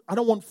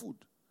don't want food.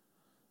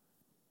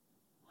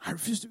 I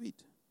refuse to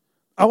eat.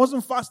 I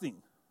wasn't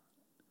fasting.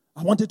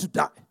 I wanted to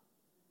die.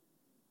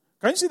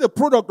 Can you see the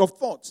product of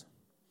thought?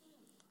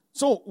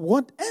 So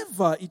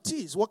whatever it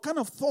is, what kind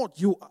of thought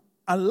you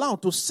allow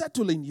to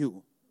settle in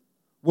you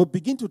will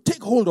begin to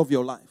take hold of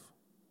your life.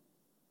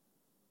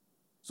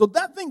 So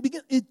that thing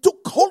it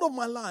took hold of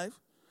my life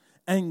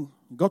and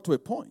got to a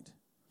point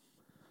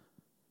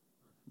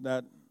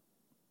that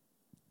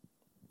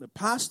the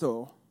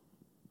pastor,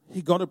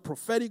 he got a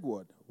prophetic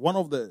word. One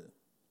of the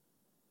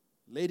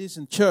ladies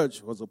in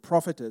church was a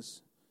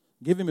prophetess,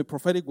 gave him a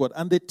prophetic word,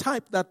 and they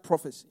typed that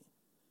prophecy.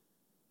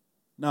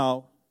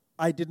 Now,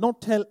 I did not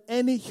tell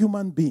any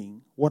human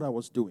being what I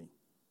was doing.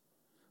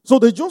 So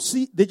they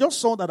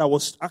just saw that I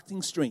was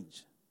acting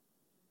strange.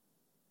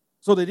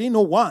 So they didn't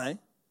know why,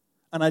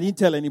 and I didn't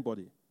tell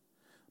anybody.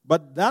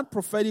 But that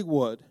prophetic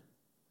word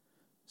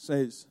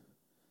says,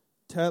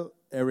 tell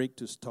Eric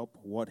to stop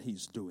what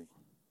he's doing.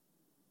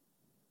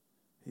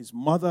 His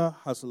mother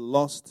has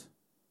lost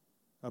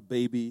a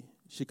baby.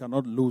 She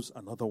cannot lose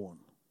another one.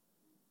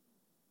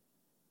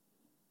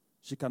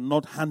 She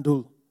cannot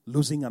handle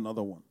losing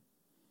another one.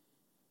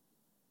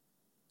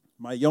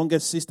 My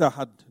youngest sister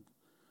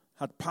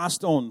had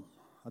passed on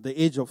at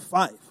the age of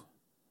 5.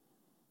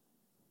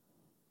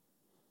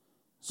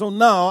 So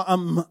now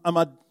I'm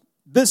at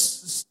this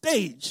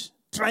stage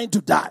trying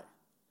to die.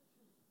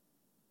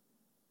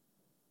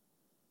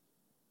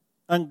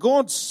 And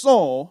God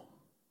saw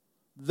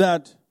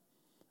that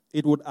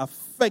it would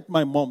affect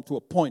my mom to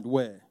a point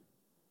where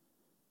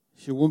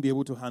she won't be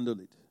able to handle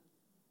it.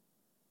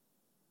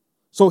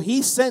 So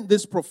he sent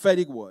this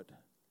prophetic word.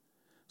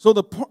 So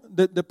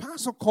the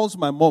pastor calls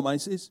my mom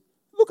and says,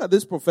 look at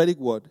this prophetic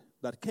word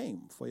that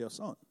came for your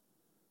son.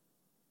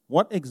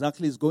 What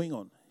exactly is going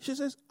on? She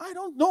says, I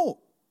don't know.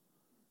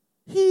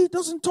 He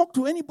doesn't talk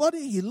to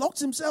anybody. He locks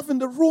himself in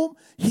the room.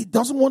 He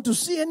doesn't want to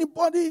see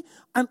anybody.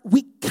 And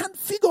we can't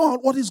figure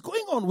out what is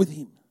going on with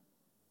him.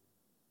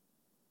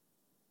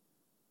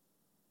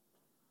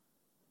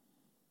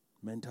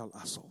 Mental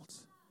assault.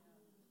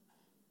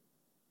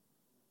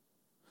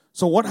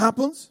 So what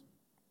happens?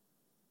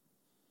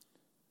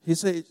 He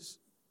says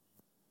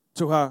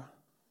to her,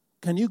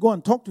 can you go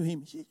and talk to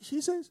him?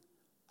 She says,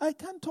 I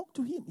can't talk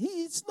to him. He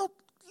is not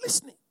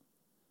listening.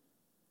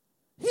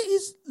 He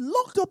is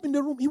locked up in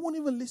the room. He won't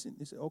even listen.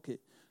 He said, okay,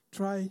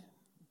 try,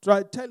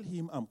 tell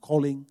him I'm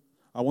calling.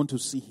 I want to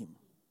see him.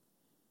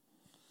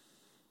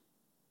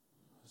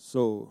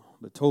 So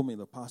they told me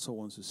the pastor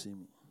wants to see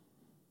me.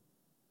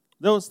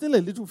 There was still a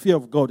little fear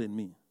of God in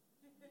me.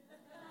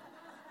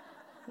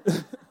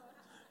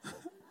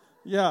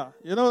 Yeah,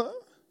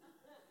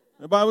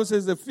 the Bible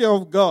says the fear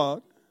of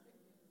God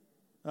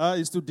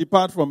is to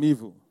depart from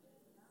evil.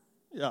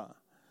 Yeah.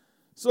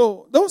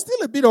 So there was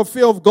still a bit of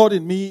fear of God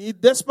in me,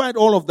 despite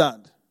all of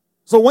that.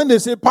 So when they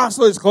say,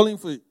 pastor is calling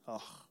for you,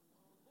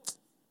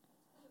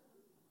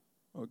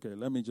 okay,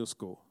 let me just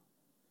go.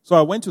 So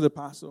I went to the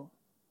pastor,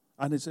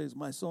 and he says,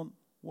 my son,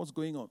 what's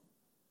going on?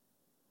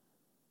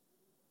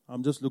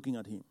 I'm just looking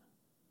at him.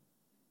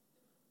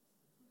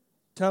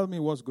 Tell me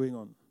what's going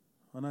on.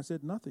 And I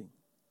said, nothing.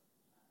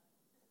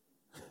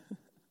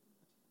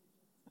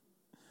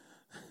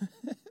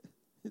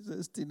 He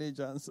says, teenage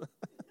answer.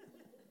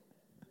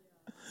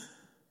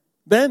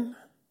 Then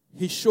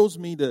he shows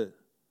me the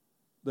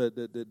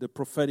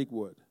prophetic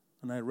word,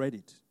 and I read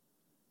it.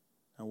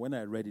 And when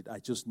I read it, I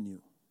just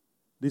knew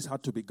this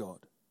had to be God,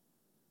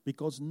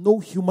 because no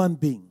human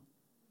being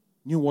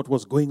knew what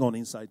was going on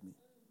inside me.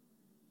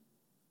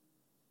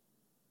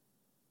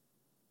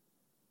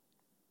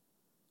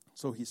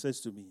 So he says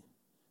to me,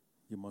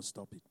 you must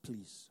stop it,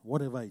 please.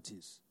 Whatever it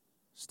is,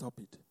 stop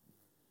it.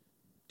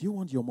 Do you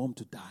want your mom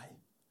to die?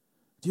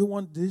 Do you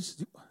want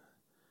this?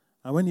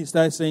 And when he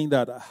started saying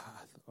that,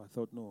 I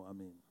thought, no,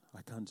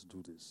 I can't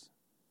do this.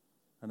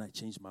 And I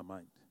changed my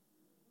mind.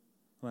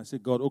 And I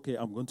said, God, okay,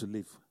 I'm going to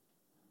live.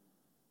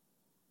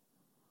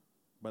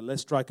 But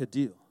let's strike a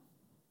deal.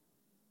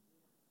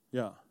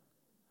 Yeah.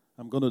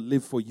 I'm going to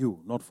live for you,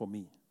 not for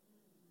me.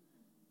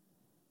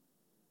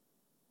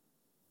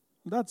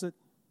 That's it.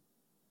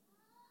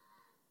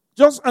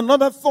 Just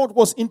another thought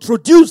was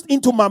introduced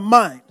into my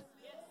mind.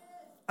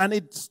 And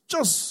it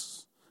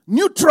just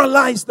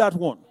neutralized that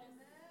one.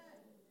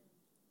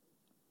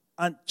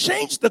 And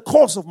changed the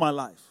course of my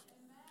life.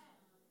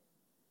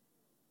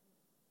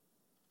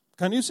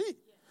 Can you see?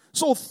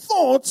 So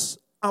thoughts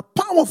are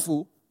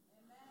powerful.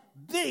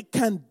 They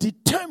can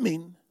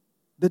determine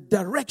the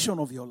direction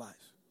of your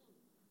life.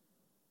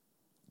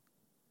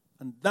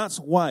 And that's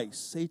why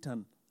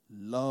Satan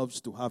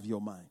loves to have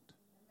your mind.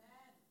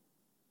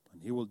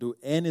 And he will do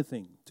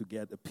anything to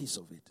get a piece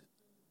of it.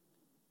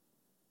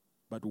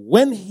 But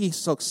when he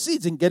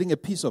succeeds in getting a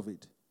piece of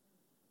it,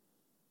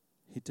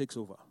 he takes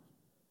over.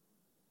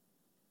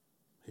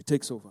 He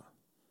takes over.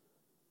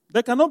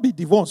 There cannot be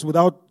divorce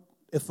without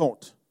a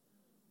thought.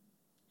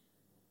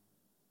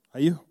 Are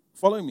you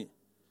following me?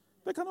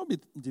 There cannot be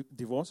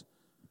divorce.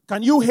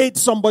 Can you hate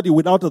somebody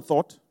without a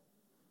thought?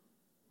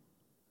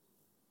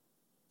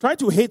 Try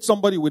to hate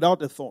somebody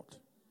without a thought.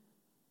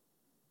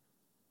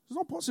 It's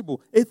not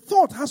possible. A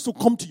thought has to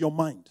come to your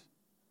mind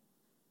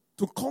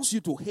to cause you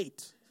to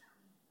hate.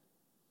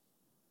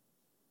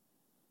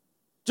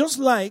 Just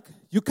like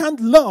you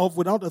can't love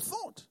without a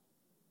thought.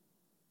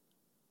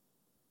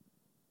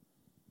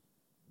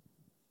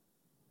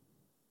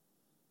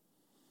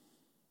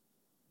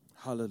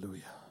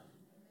 Hallelujah.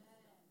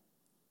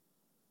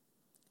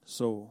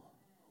 So,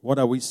 what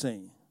are we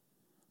saying?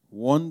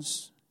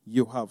 Once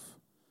you have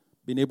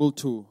been able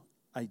to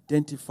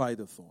identify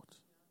the thought,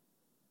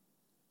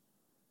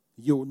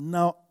 you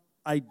now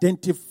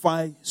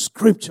identify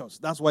scriptures.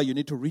 That's why you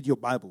need to read your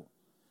Bible.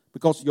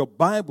 Because your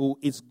Bible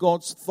is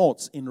God's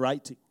thoughts in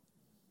writing.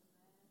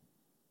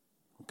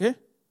 Okay?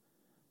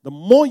 The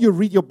more you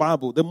read your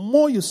Bible, the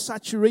more you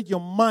saturate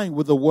your mind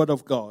with the Word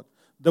of God,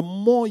 the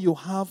more you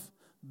have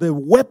the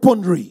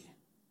weaponry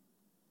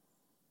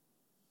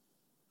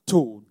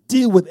to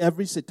deal with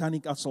every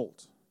satanic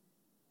assault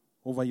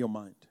over your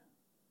mind.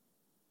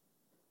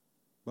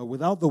 But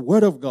without the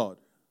Word of God,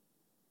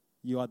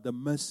 you are at the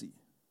mercy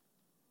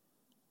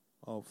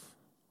of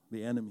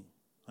the enemy.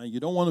 And you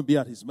don't want to be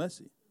at his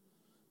mercy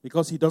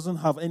because he doesn't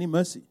have any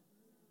mercy.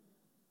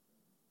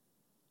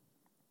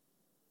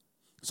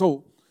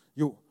 So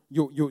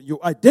you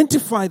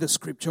identify the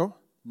scripture.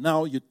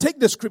 Now you take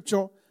the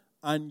scripture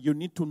and you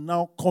need to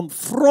now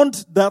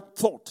confront that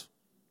thought.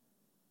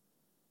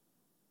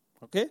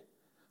 Okay?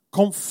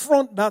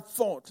 Confront that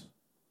thought.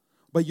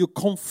 But you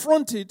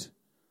confront it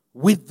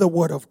with the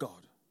Word of God.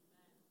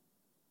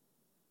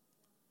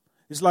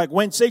 It's like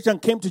when Satan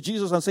came to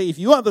Jesus and said, if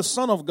you are the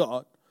Son of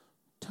God,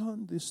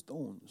 turn these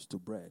stones to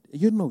bread.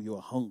 You know you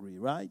are hungry,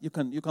 right? You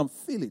can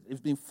feel it.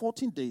 It's been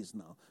 14 days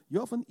now.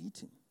 You haven't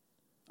eaten.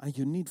 And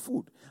you need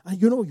food.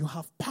 And you know you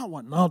have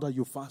power now that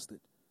you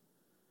fasted.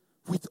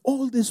 With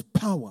all this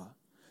power,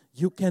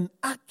 you can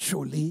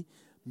actually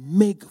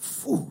make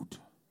food.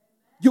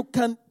 You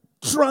can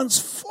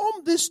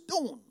transform this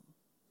stone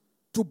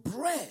to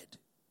bread.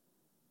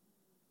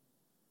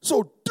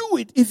 So do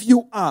it if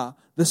you are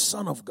the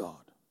Son of God.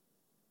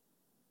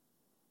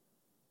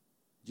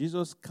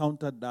 Jesus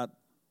countered that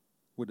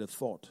with a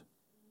thought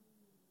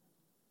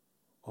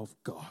of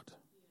God.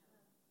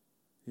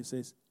 He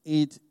says,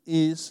 it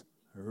is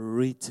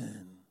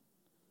written,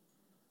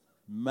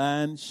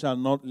 man shall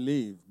not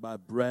live by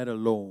bread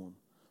alone,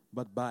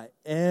 but by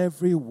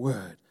every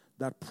word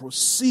that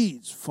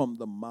proceeds from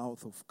the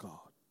mouth of God.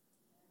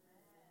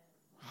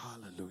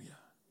 Hallelujah.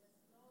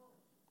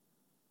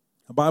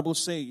 The Bible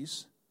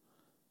says,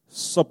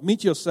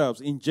 submit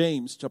yourselves in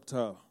James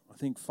chapter,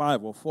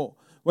 5 or 4,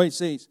 where it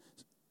says,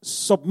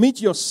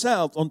 submit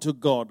yourselves unto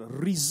God,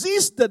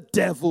 resist the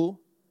devil,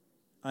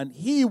 and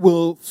he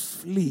will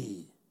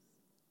flee.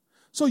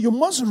 So you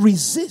must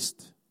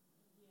resist.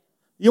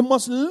 You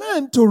must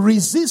learn to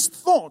resist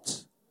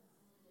thoughts.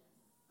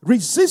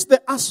 Resist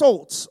the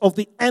assaults of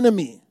the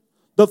enemy,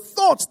 the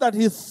thoughts that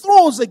he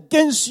throws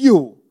against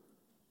you.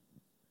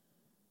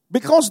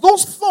 Because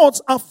those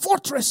thoughts are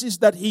fortresses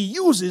that he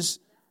uses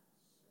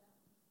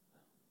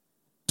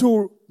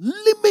to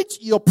limit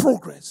your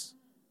progress.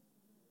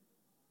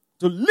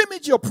 To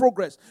limit your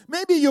progress.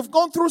 Maybe you've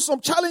gone through some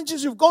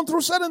challenges, you've gone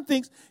through certain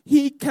things.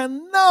 He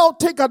can now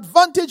take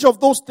advantage of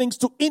those things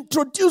to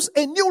introduce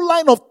a new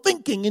line of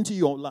thinking into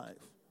your life.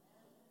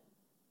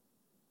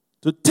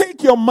 To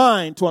take your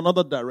mind to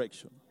another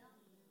direction.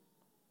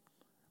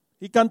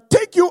 He can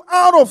take you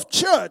out of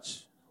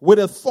church with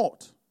a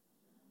thought.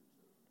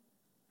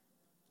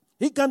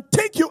 He can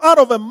take you out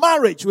of a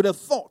marriage with a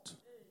thought.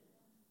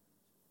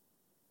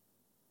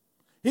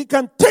 He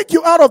can take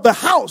you out of the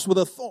house with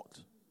a thought.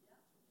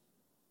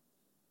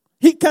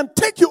 He can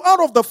take you out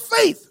of the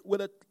faith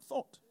with a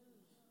thought.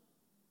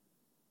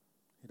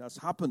 It has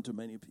happened to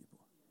many people.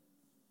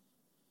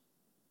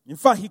 In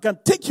fact, he can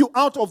take you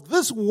out of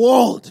this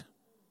world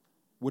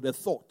with a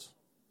thought.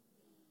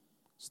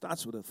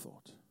 Starts with a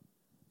thought.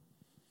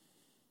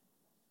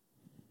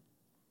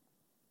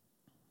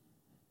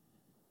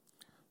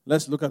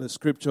 Let's look at the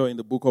scripture in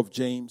the book of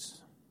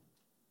James.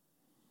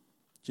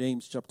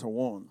 James chapter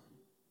 1.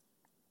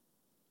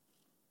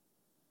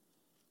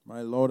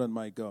 My Lord and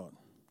my God.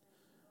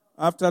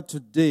 After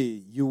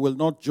today, you will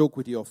not joke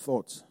with your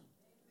thoughts.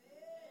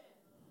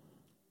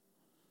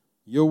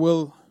 You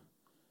will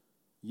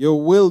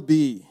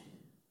be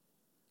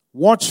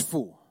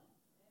watchful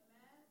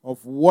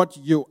of what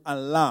you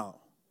allow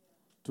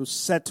to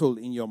settle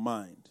in your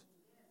mind.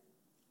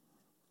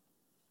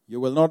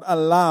 You will not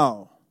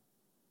allow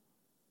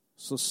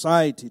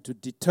society to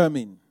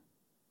determine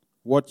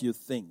what you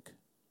think.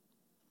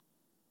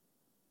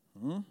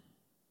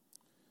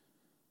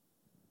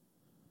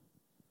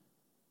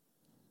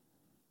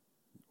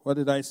 What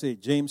did I say?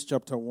 James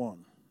chapter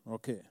 1.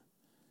 Okay.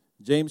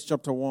 James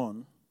chapter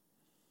 1.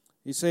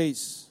 He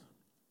says,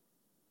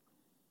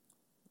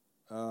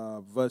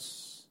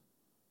 verse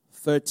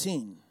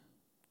 13.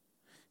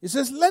 It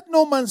says, let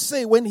no man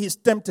say when he's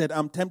tempted,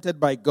 I'm tempted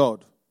by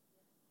God.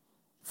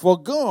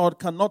 For God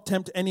cannot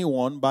tempt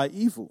anyone by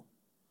evil,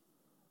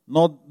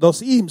 nor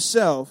does he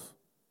himself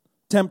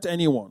tempt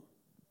anyone.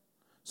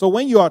 So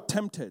when you are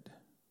tempted,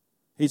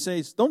 he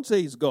says, don't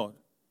say it's God.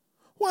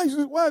 Why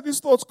are these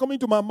thoughts coming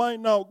to my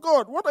mind now?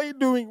 God, what are you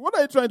doing? What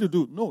are you trying to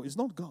do? No, it's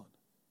not God.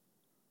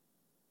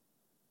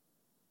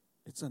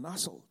 It's an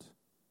assault.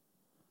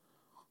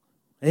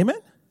 Amen?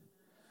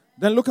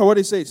 Then look at what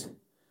it says.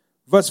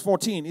 Verse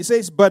 14. It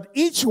says, but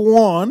each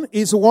one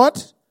is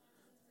what?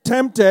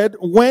 Tempted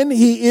when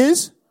he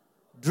is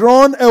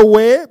drawn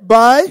away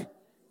by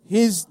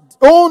his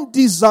own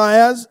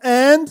desires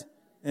and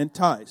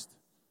enticed.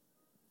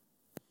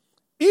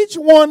 Each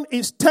one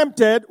is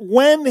tempted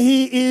when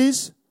he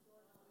is.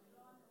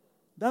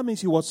 That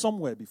means he was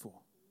somewhere before.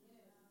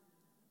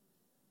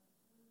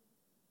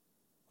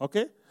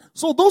 Okay?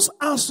 So those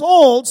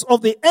assaults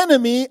of the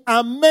enemy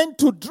are meant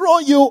to draw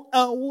you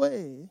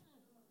away.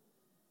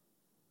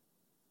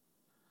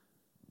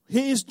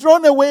 He is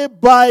drawn away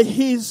by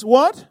his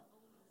what?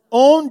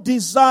 Own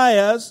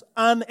desires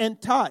and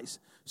enticed.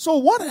 So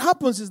what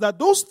happens is that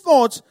those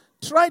thoughts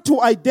try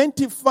to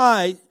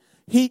identify,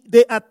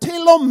 they are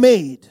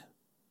tailor-made.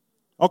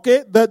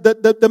 Okay?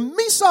 The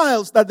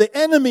missiles that the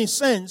enemy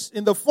sends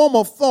in the form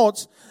of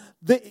thoughts,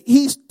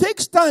 he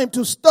takes time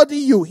to study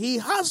you. He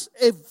has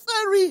a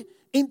very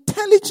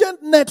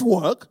intelligent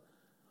network.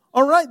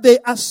 All right? They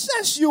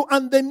assess you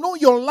and they know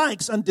your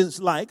likes and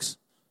dislikes.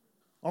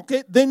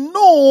 Okay? They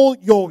know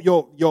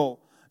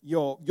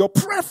your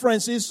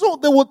preferences. So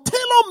they will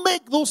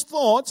tailor-make those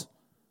thoughts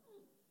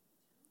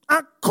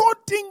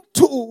according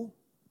to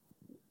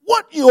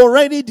what you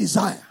already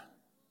desire.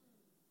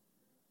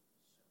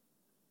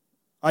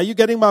 Are you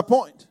getting my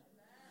point?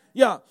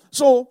 Yeah.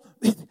 So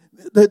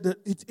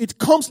it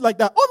comes like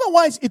that.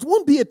 Otherwise, it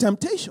won't be a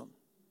temptation.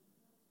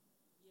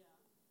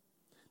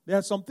 There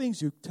are some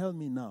things you tell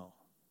me now.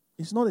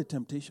 It's not a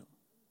temptation.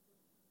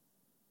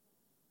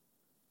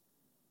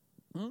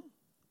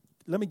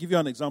 Let me give you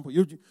an example.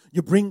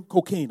 You bring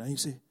cocaine and you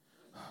say,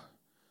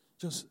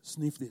 just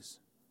sniff this.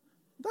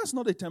 That's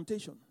not a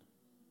temptation.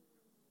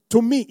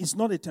 To me, it's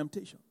not a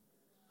temptation.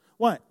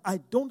 Why? I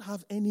don't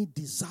have any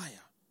desire.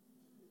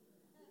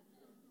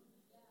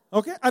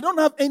 Okay? I don't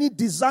have any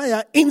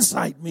desire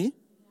inside me.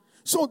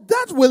 So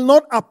that will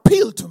not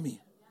appeal to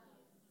me.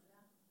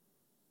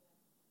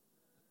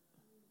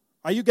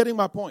 Are you getting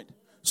my point?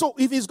 So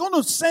if he's going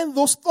to send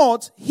those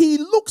thoughts, he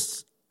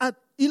looks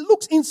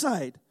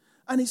inside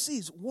and he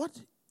sees,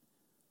 what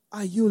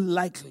are you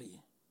likely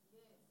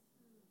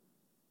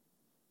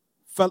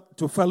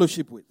to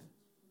fellowship with?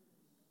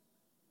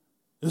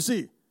 You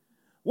see,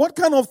 what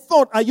kind of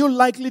thought are you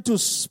likely to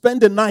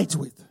spend the night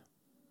with?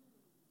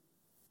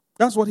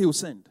 That's what he will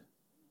send.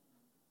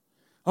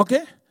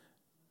 Okay?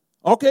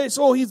 Okay,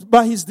 so he's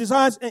by his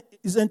desires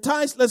is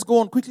enticed. Let's go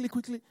on quickly.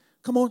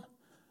 Come on.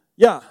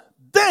 Yeah.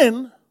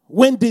 Then,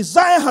 when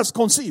desire has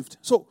conceived.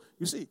 So,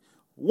 you see,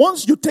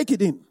 once you take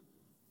it in,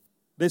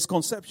 there's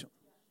conception.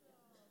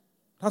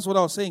 That's what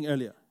I was saying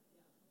earlier.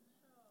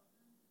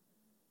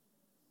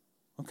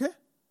 Okay?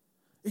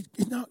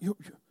 Now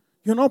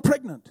you're not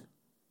pregnant.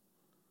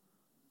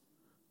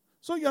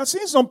 So you are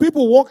seeing some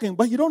people walking,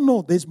 but you don't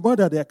know there's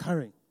murder they're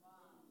carrying.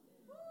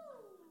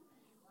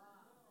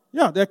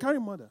 Yeah, they're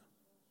carrying murder.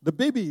 The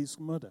baby is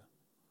murder.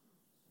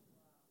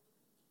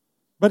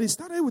 But it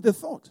started with a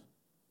thought.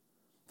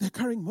 They're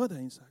carrying murder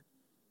inside.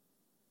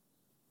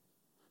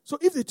 So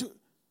if they took,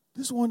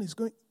 this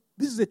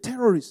is a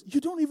terrorist.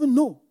 You don't even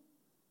know.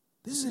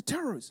 This is a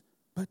terrorist.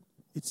 But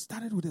it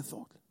started with a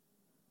thought.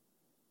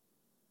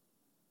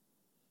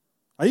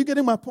 Are you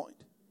getting my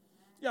point?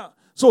 Yeah.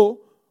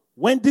 So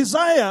when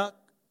desire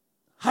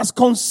has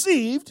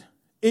conceived,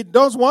 it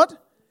does what?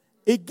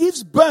 It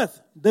gives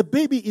birth. The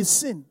baby is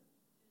sin.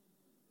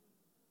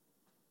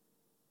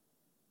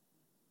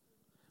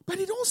 But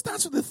it all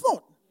starts with a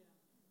thought.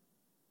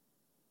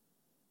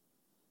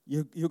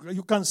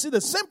 You can see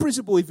the same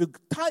principle if you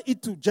tie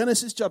it to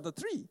Genesis chapter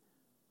 3.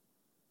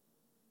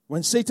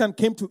 When Satan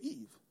came to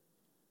Eve,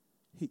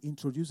 he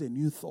introduced a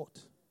new thought.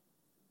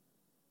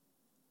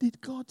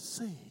 Did God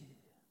say?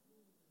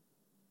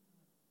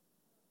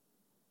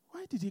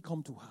 Why did he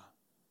come to her?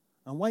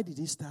 And why did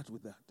he start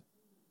with that?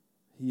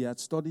 He had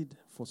studied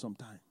for some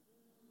time.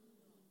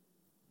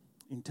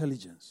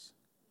 Intelligence.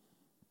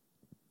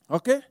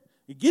 Okay?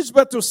 It gives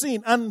birth to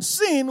sin. And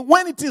sin,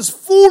 when it is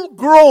full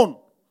grown,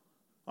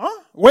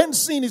 when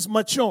sin is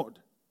matured,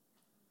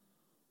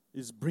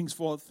 it brings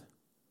forth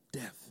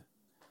death.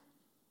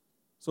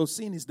 So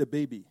sin is the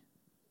baby.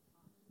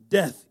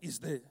 Death is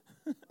the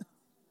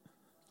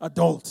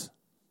adult.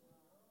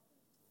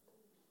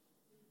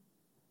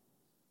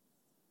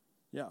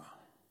 Yeah.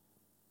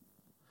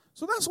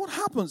 So that's what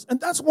happens. And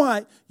that's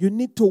why you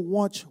need to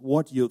watch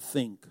what you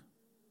think.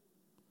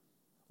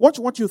 Watch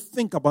what you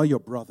think about your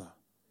brother.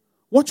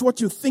 Watch what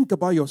you think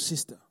about your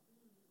sister.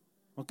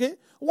 Okay?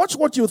 Watch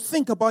what you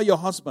think about your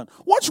husband.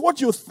 Watch what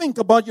you think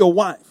about your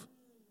wife.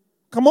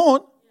 Come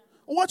on.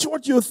 Watch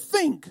what you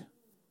think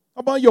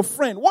about your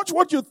friend. Watch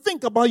what you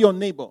think about your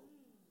neighbor.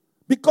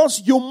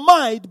 Because you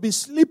might be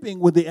sleeping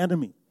with the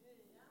enemy.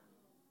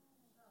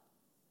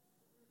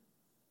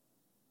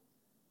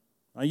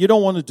 And you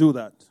don't want to do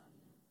that.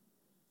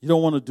 You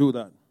don't want to do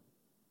that.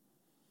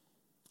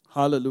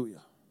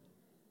 Hallelujah.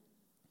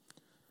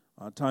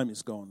 Our time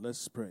is gone.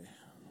 Let's pray.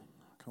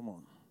 Come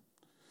on.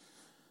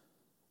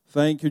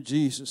 Thank you,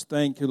 Jesus.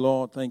 Thank you,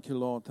 Lord. Thank you,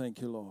 Lord.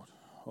 Thank you, Lord.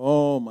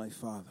 Oh, my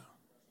Father.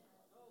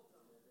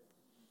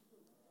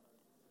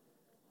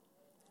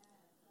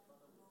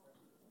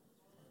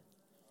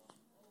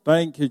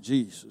 Thank you,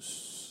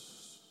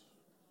 Jesus.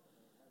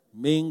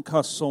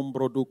 Minka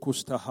sombro du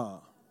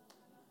kustaha.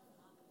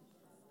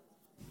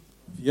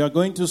 If you are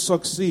going to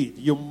succeed,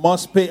 you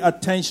must pay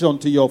attention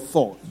to your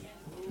thought.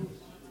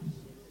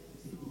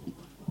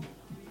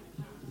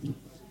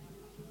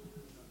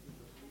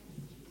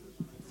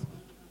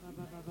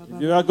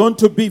 If you are going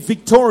to be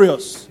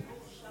victorious,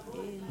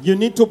 you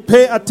need to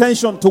pay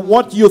attention to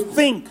what you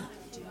think,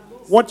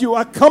 what you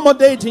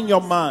accommodate in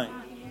your mind.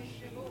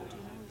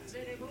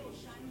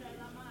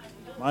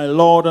 My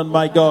Lord and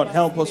my God,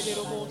 help us.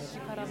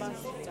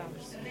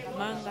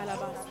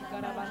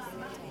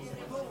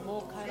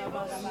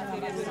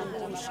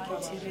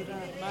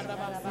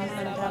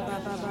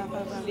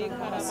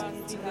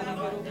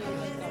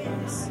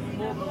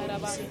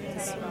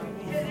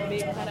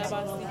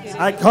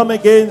 I come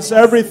against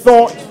every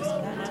thought.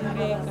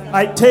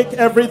 I take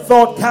every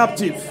thought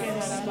captive.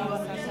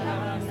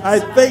 I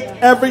take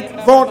every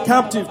thought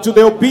captive to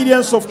the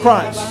obedience of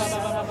Christ.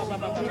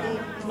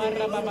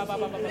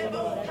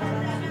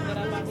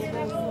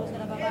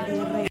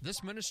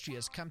 This ministry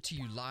has come to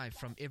you live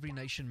from Every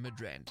Nation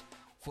Midrand.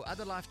 For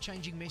other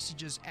life-changing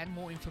messages and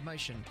more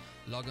information,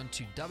 log on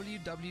to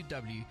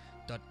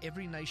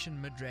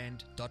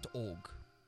www.everynationmidrand.org.